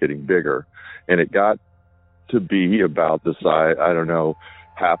iris getting bigger, and it got to be about the size,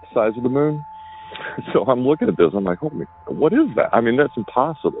 half the size of the moon. So I'm looking at this. I'm like, holy, what is that? I mean, that's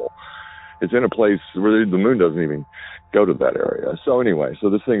impossible. It's in a place where the moon doesn't even go to that area. So anyway, so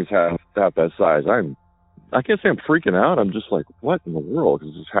this thing's half that size. I can't say I'm freaking out. I'm just like, what in the world?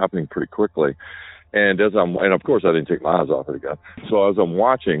 Because it's happening pretty quickly. And and of course I didn't take my eyes off it again. So as I'm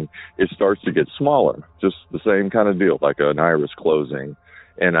watching, it starts to get smaller, just the same kind of deal, like an iris closing.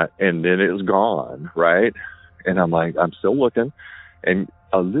 And then it's gone, right? And I'm like, I'm still looking, and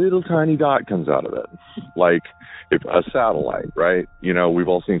a little tiny dot comes out of it, like if a satellite, right? You know, we've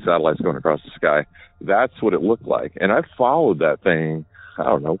all seen satellites going across the sky. That's what it looked like. And I followed that thing, I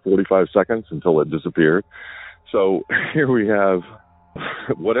don't know, 45 seconds until it disappeared. So here we have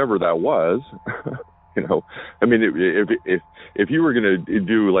whatever that was. You know, I mean, if you were going to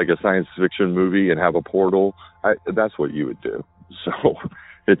do like a science fiction movie and have a portal, that's what you would do. So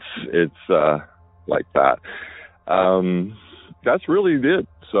it's like that. That's really it.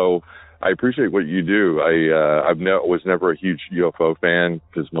 So I appreciate what you do. I was never a huge UFO fan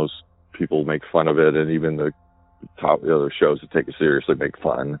because most people make fun of it, and even the other shows that take it seriously make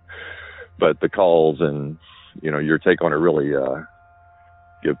fun. But the calls and, you know, your take on it really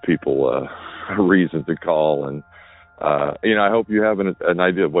give people a reason to call. And, you know, I hope you have an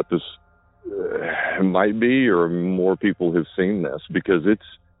idea of what this might be, or more people have seen this, because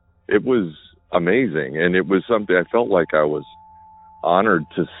it was amazing. And it was something I felt like I was honored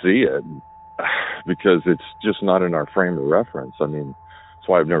to see it, because it's just not in our frame of reference. I mean, that's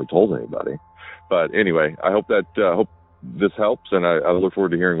why I've never told anybody. But anyway, I hope this helps, and I look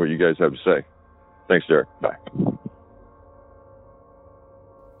forward to hearing what you guys have to say. Thanks, Derek. Bye.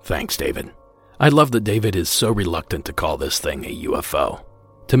 Thanks, David. I love that David is so reluctant to call this thing a UFO.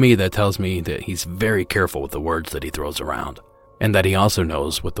 To me, that tells me that he's very careful with the words that he throws around, and that he also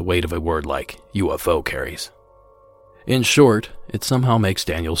knows what the weight of a word like UFO carries. In short, it somehow makes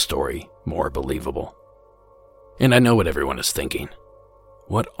Daniel's story more believable. And I know what everyone is thinking.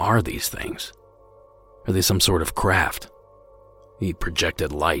 What are these things? Are they some sort of craft? A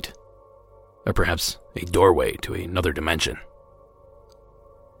projected light? Or perhaps a doorway to another dimension?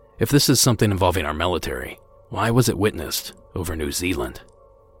 If this is something involving our military, why was it witnessed over New Zealand?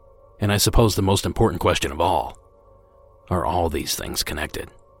 And I suppose the most important question of all, are all these things connected?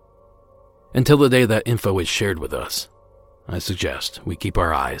 Until the day that info is shared with us, I suggest we keep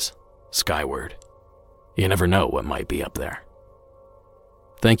our eyes skyward. You never know what might be up there.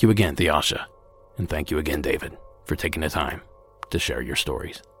 Thank you again, Theosha, and thank you again, David, for taking the time to share your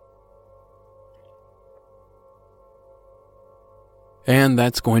stories. And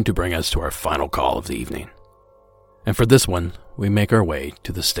that's going to bring us to our final call of the evening. And for this one, we make our way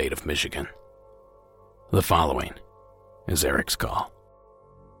to the state of Michigan. The following is Eric's call.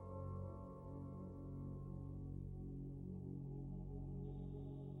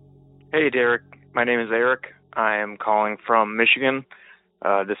 Hey, Derek. My name is Eric. I am calling from Michigan.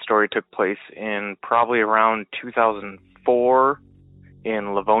 This story took place in probably around 2004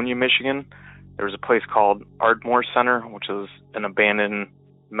 in Livonia, Michigan. There was a place called Ardmore Center, which is an abandoned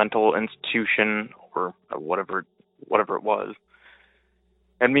mental institution or whatever it was.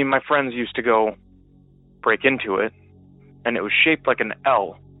 And me and my friends used to go break into it, and it was shaped like an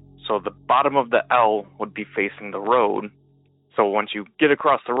L. So the bottom of the L would be facing the road. So once you get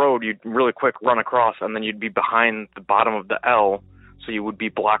across the road, you'd really quick run across, and then you'd be behind the bottom of the L, so you would be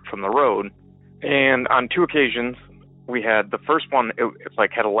blocked from the road. And on two occasions, we had the first one, it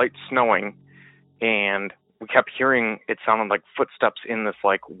like had a light snowing, and we kept hearing it sounded like footsteps in this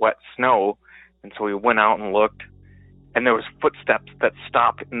like wet snow. And so we went out and looked, and there was footsteps that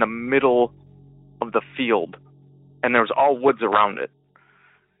stopped in the middle of the field, and there was all woods around it.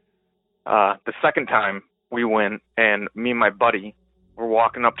 The second time we went, and me and my buddy were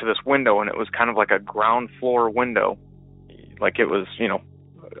walking up to this window, and it was kind of like a ground floor window. Like it was, you know,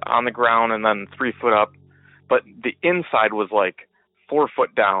 on the ground and then 3 foot up. But the inside was like 4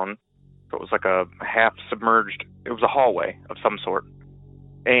 foot down. So it was like a half submerged, it was a hallway of some sort.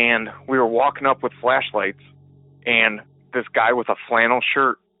 And we were walking up with flashlights, and this guy with a flannel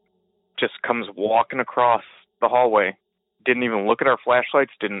shirt just comes walking across the hallway. Didn't even look at our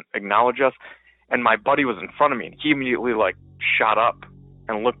flashlights, didn't acknowledge us. And my buddy was in front of me, and he immediately like shot up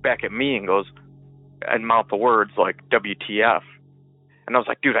and looked back at me and goes, and mouthed the words like WTF. And I was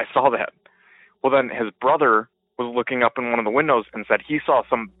like, dude, I saw that. Well, then his brother was looking up in one of the windows and said he saw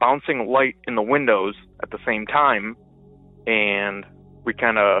some bouncing light in the windows at the same time, and we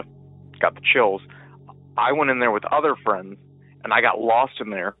kind of got the chills. I went in there with other friends, and I got lost in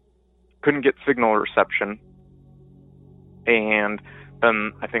there, couldn't get signal reception, and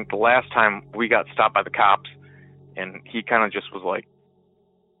then I think the last time we got stopped by the cops, and he kind of just was like,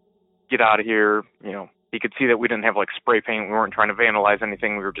 get out of here. You know, he could see that we didn't have like spray paint. We weren't trying to vandalize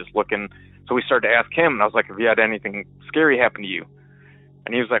anything. We were just looking. So we started to ask him, and I was like, have you had anything scary happen to you?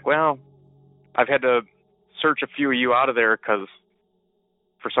 And he was like, well, I've had to search a few of you out of there because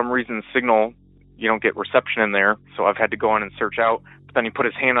for some reason signal, you don't get reception in there. So I've had to go in and search out. But then he put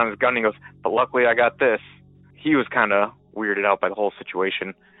his hand on his gun and he goes, but luckily I got this. He was kind of weirded out by the whole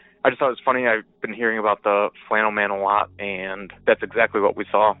situation. I just thought it was funny. I've been hearing about the flannel man a lot, and that's exactly what we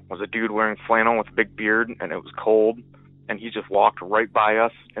saw, was a dude wearing flannel with a big beard, and it was cold, and he just walked right by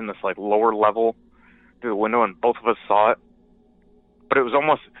us in this like lower level through the window, and both of us saw it. But it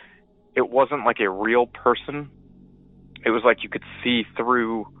wasn't like a real person. It was like you could see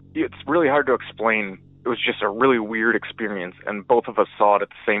through. It's really hard to explain. It was just a really weird experience, and both of us saw it at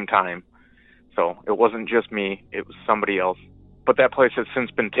the same time. So it wasn't just me, it was somebody else. But that place has since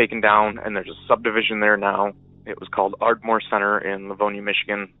been taken down, and there's a subdivision there now. It was called Ardmore Center in Livonia,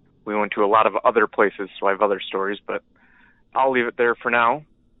 Michigan. We went to a lot of other places, so I have other stories, but I'll leave it there for now.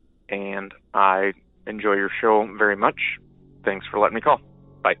 And I enjoy your show very much. Thanks for letting me call.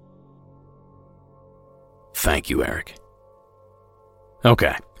 Bye. Thank you, Eric.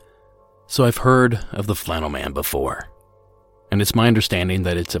 Okay, so I've heard of the flannel man before, and it's my understanding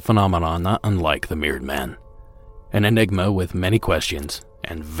that it's a phenomenon not unlike the mirrored men. An enigma with many questions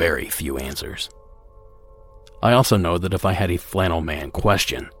and very few answers. I also know that if I had a flannel man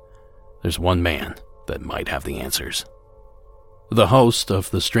question, there's one man that might have the answers. The host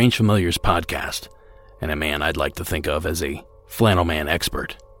of the Strange Familiars podcast, and a man I'd like to think of as a flannel man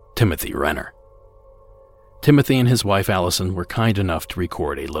expert, Timothy Renner. Timothy and his wife Allison were kind enough to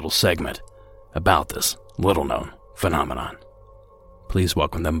record a little segment about this little-known phenomenon. Please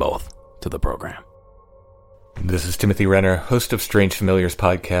welcome them both to the program. This is Timothy Renner, host of Strange Familiars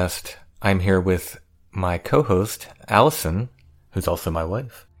podcast. I'm here with my co-host, Allison, who's also my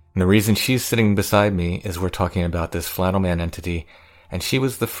wife. And the reason she's sitting beside me is we're talking about this flannel man entity, and she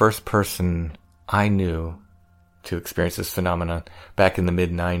was the first person I knew to experience this phenomenon back in the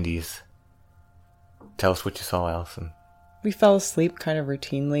mid-90s. Tell us what you saw, Allison. We fell asleep kind of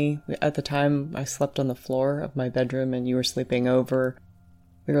routinely. At the time, I slept on the floor of my bedroom, and you were sleeping over.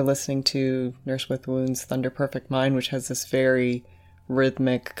 We were listening to Nurse with Wound's Thunder Perfect Mind, which has this very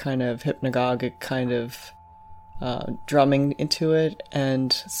rhythmic, kind of hypnagogic kind of drumming into it.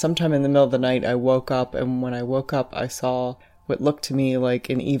 And sometime in the middle of the night, I woke up, and when I woke up, I saw what looked to me like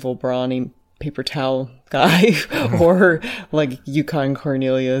an evil, brawny paper towel guy, or like Yukon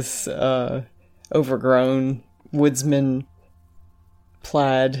Cornelius, overgrown woodsman,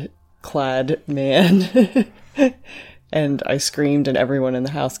 plaid-clad man. And I screamed, and everyone in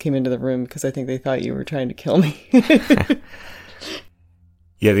the house came into the room because I think they thought you were trying to kill me.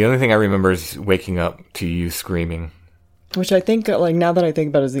 Yeah, the only thing I remember is waking up to you screaming. Which I think, like, now that I think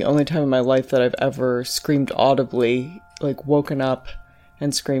about it, is the only time in my life that I've ever screamed audibly, like, woken up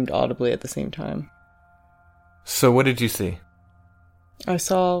and screamed audibly at the same time. So what did you see? I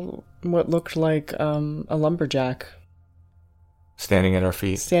saw what looked like a lumberjack. Standing at our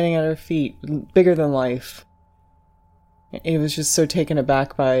feet. Standing at our feet, bigger than life. It was just so taken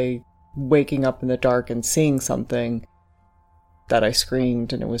aback by waking up in the dark and seeing something that I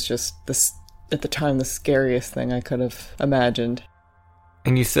screamed, and it was just, this, at the time, the scariest thing I could have imagined.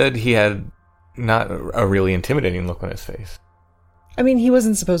 And you said he had not a really intimidating look on his face. I mean, he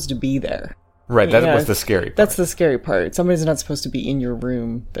wasn't supposed to be there. Right, that was the scary part. That's the scary part. Somebody's not supposed to be in your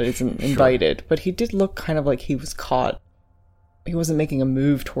room that isn't invited. Sure. But he did look kind of like he was caught. He wasn't making a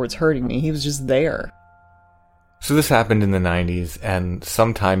move towards hurting me. He was just there. So this happened in the 90s, and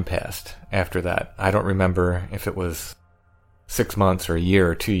some time passed after that. I don't remember if it was 6 months or a year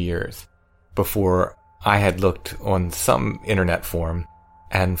or 2 years before I had looked on some internet forum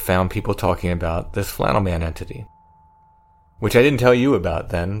and found people talking about this flannel man entity, which I didn't tell you about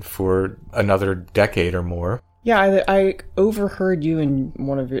then for another decade or more. Yeah, I overheard you and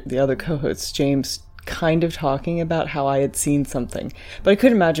one of the other co-hosts, James, kind of talking about how I had seen something. But I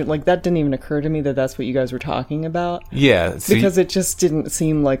couldn't imagine, like, that didn't even occur to me that that's what you guys were talking about. Yeah. Because it just didn't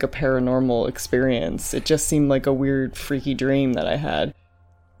seem like a paranormal experience. It just seemed like a weird, freaky dream that I had.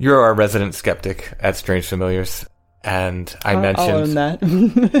 You're our resident skeptic at Strange Familiars, and I'll own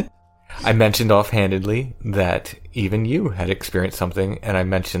that. I mentioned offhandedly that even you had experienced something, and I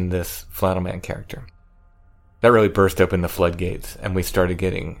mentioned this flannel man character. That really burst open the floodgates, and we started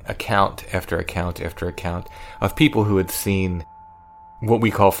getting account after account after account of people who had seen what we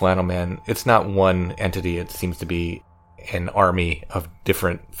call flannel man. It's not one entity, it seems to be an army of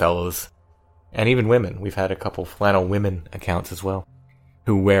different fellows, and even women. We've had a couple flannel women accounts as well,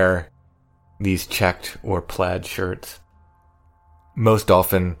 who wear these checked or plaid shirts, most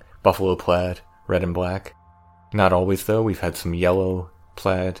often buffalo plaid, red and black. Not always, though. We've had some yellow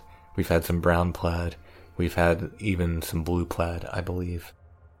plaid. We've had some brown plaid. We've had even some blue plaid, I believe.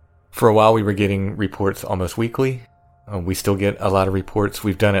 For a while, we were getting reports almost weekly. We still get a lot of reports.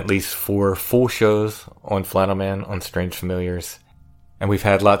 We've done at least 4 full shows on Flannel Man, on Strange Familiars. And we've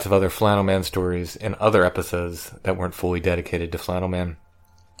had lots of other Flannel Man stories in other episodes that weren't fully dedicated to Flannel Man.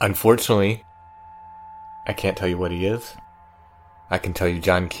 Unfortunately, I can't tell you what he is. I can tell you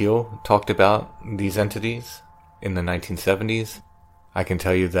John Keel talked about these entities in the 1970s. I can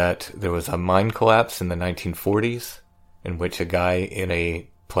tell you that there was a mine collapse in the 1940s in which a guy in a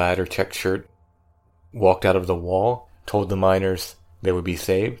plaid or check shirt walked out of the wall, told the miners they would be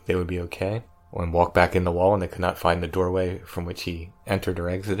saved, they would be okay, and walked back in the wall, and they could not find the doorway from which he entered or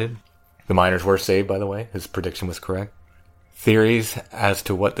exited. The miners were saved, by the way. His prediction was correct. Theories as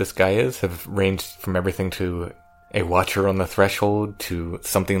to what this guy is have ranged from everything to a watcher on the threshold, to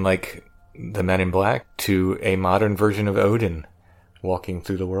something like the Men in Black, to a modern version of Odin walking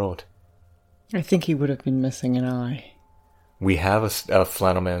through the world. I think he would have been missing an eye. We have a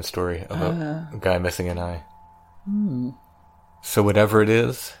Flannel Man story about a guy missing an eye. So whatever it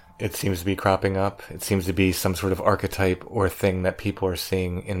is, it seems to be cropping up. It seems to be some sort of archetype or thing that people are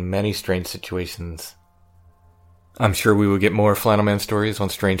seeing in many strange situations. I'm sure we will get more Flannel Man stories on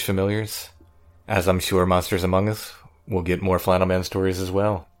Strange Familiars, as I'm sure Monsters Among Us will get more Flannel Man stories as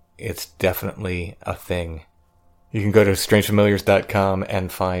well. It's definitely a thing. You can go to strangefamiliars.com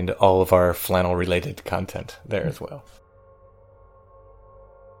and find all of our flannel-related content there as well.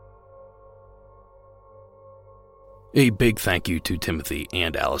 A big thank you to Timothy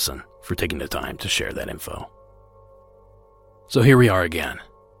and Allison for taking the time to share that info. So here we are again.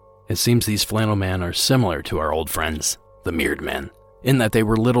 It seems these flannel men are similar to our old friends, the Mirrored Men, in that they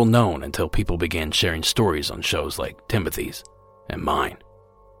were little known until people began sharing stories on shows like Timothy's and mine.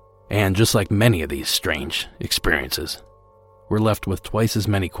 And just like many of these strange experiences, we're left with twice as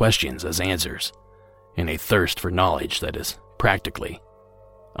many questions as answers, and a thirst for knowledge that is practically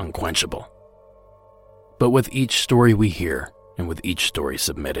unquenchable. But with each story we hear, and with each story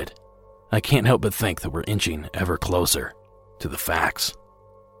submitted, I can't help but think that we're inching ever closer to the facts,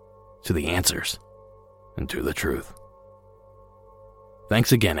 to the answers, and to the truth.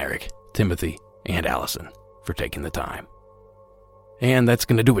 Thanks again, Eric, Timothy, and Allison for taking the time. And that's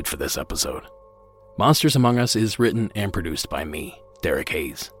going to do it for this episode. Monsters Among Us is written and produced by me, Derek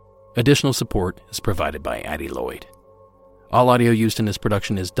Hayes. Additional support is provided by Addie Lloyd. All audio used in this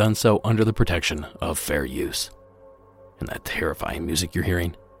production is done so under the protection of fair use. And that terrifying music you're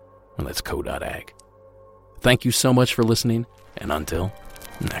hearing, well, that's code.ag. Thank you so much for listening, and until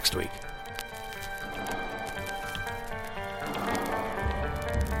next week.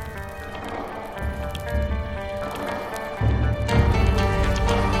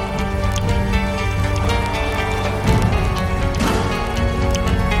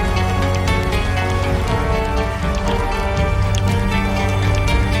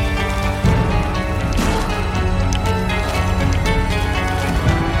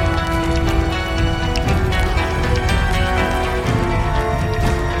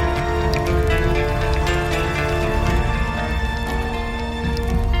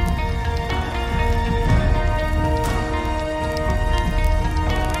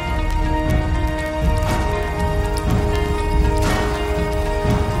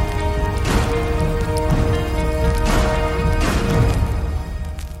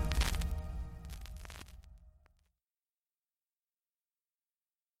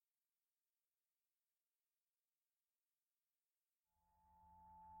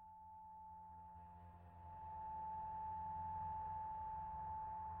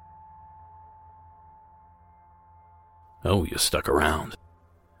 Oh, you stuck around.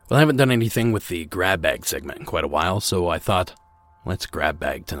 Well, I haven't done anything with the grab bag segment in quite a while, so I thought, let's grab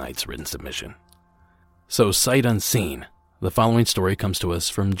bag tonight's written submission. So, sight unseen, the following story comes to us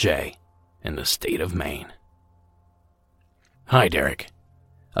from Jay in the state of Maine. Hi, Derek.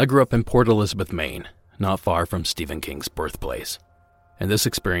 I grew up in Port Elizabeth, Maine, not far from Stephen King's birthplace, and this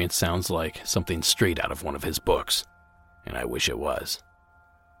experience sounds like something straight out of one of his books, and I wish it was.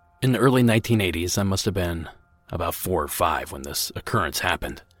 In the early 1980s, I must have been about 4 or 5 when this occurrence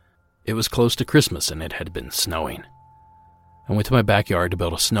happened. It was close to Christmas and it had been snowing. I went to my backyard to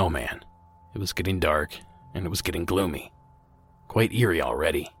build a snowman. It was getting dark and it was getting gloomy. Quite eerie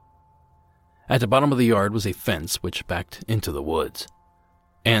already. At the bottom of the yard was a fence which backed into the woods.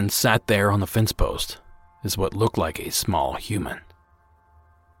 And sat there on the fence post is what looked like a small human.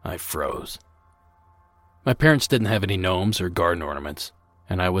 I froze. My parents didn't have any gnomes or garden ornaments,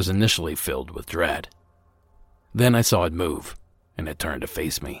 and I was initially filled with dread. Then I saw it move, and it turned to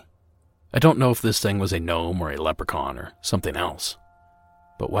face me, I don't know if this thing was a gnome or a leprechaun or something else,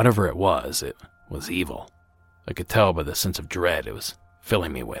 but whatever it was evil. I could tell by the sense of dread it was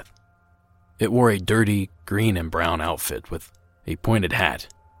filling me with. It wore a dirty green and brown outfit with a pointed hat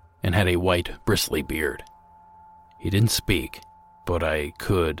and had a white, bristly beard. He didn't speak, but I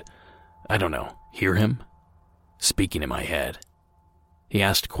could, hear him speaking in my head. He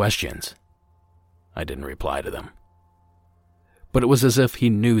asked questions. I didn't reply to them. But it was as if he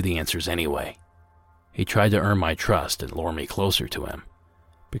knew the answers anyway. He tried to earn my trust and lure me closer to him,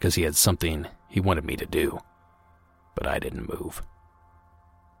 because he had something he wanted me to do. But I didn't move.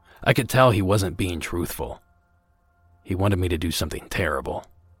 I could tell he wasn't being truthful. He wanted me to do something terrible.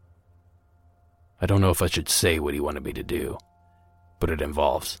 I don't know if I should say what he wanted me to do, but it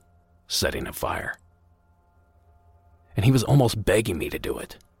involves setting a fire. And he was almost begging me to do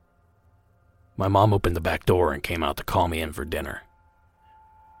it. My mom opened the back door and came out to call me in for dinner.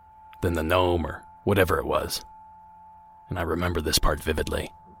 Then the gnome, or whatever it was, and I remember this part vividly,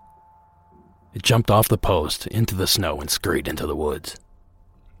 it jumped off the post into the snow and scurried into the woods.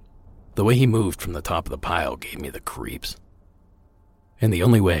 The way he moved from the top of the pile gave me the creeps. And the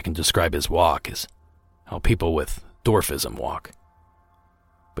only way I can describe his walk is how people with dwarfism walk.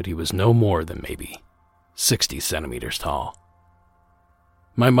 But he was no more than maybe 60 centimeters tall.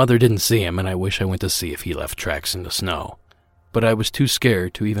 My mother didn't see him, and I wish I went to see if he left tracks in the snow, but I was too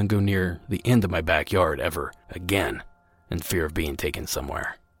scared to even go near the end of my backyard ever again, in fear of being taken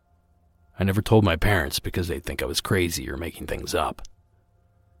somewhere. I never told my parents because they'd think I was crazy or making things up.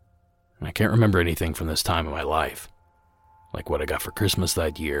 And I can't remember anything from this time in my life, like what I got for Christmas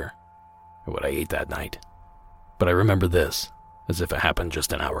that year, or what I ate that night. But I remember this, as if it happened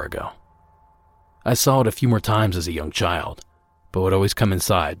just an hour ago. I saw it a few more times as a young child, but would always come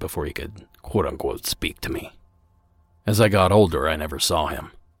inside before he could, quote-unquote, speak to me. As I got older, I never saw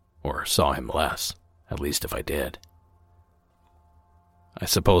him, or saw him less, at least if I did. I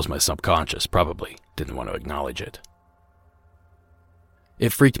suppose my subconscious probably didn't want to acknowledge it.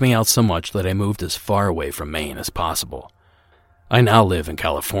 It freaked me out so much that I moved as far away from Maine as possible. I now live in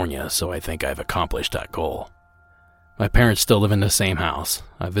California, so I think I've accomplished that goal. My parents still live in the same house.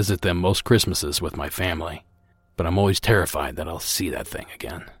 I visit them most Christmases with my family, but I'm always terrified that I'll see that thing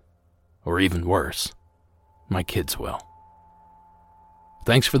again. Or even worse, my kids will.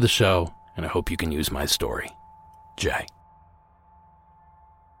 Thanks for the show, and I hope you can use my story. Jay.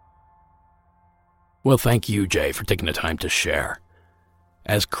 Well, thank you, Jay, for taking the time to share.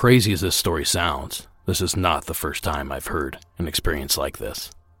 As crazy as this story sounds, this is not the first time I've heard an experience like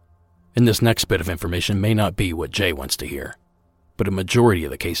this. And this next bit of information may not be what Jay wants to hear, but a majority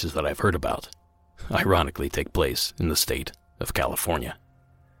of the cases that I've heard about, ironically, take place in the state of California.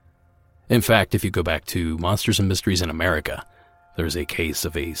 In fact, if you go back to Monsters and Mysteries in America, there's a case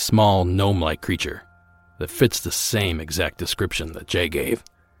of a small gnome-like creature that fits the same exact description that Jay gave,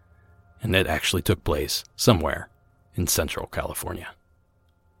 and that actually took place somewhere in Central California.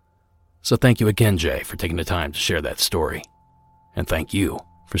 So thank you again, Jay, for taking the time to share that story. And thank you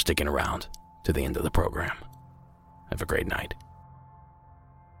for sticking around to the end of the program. Have a great night.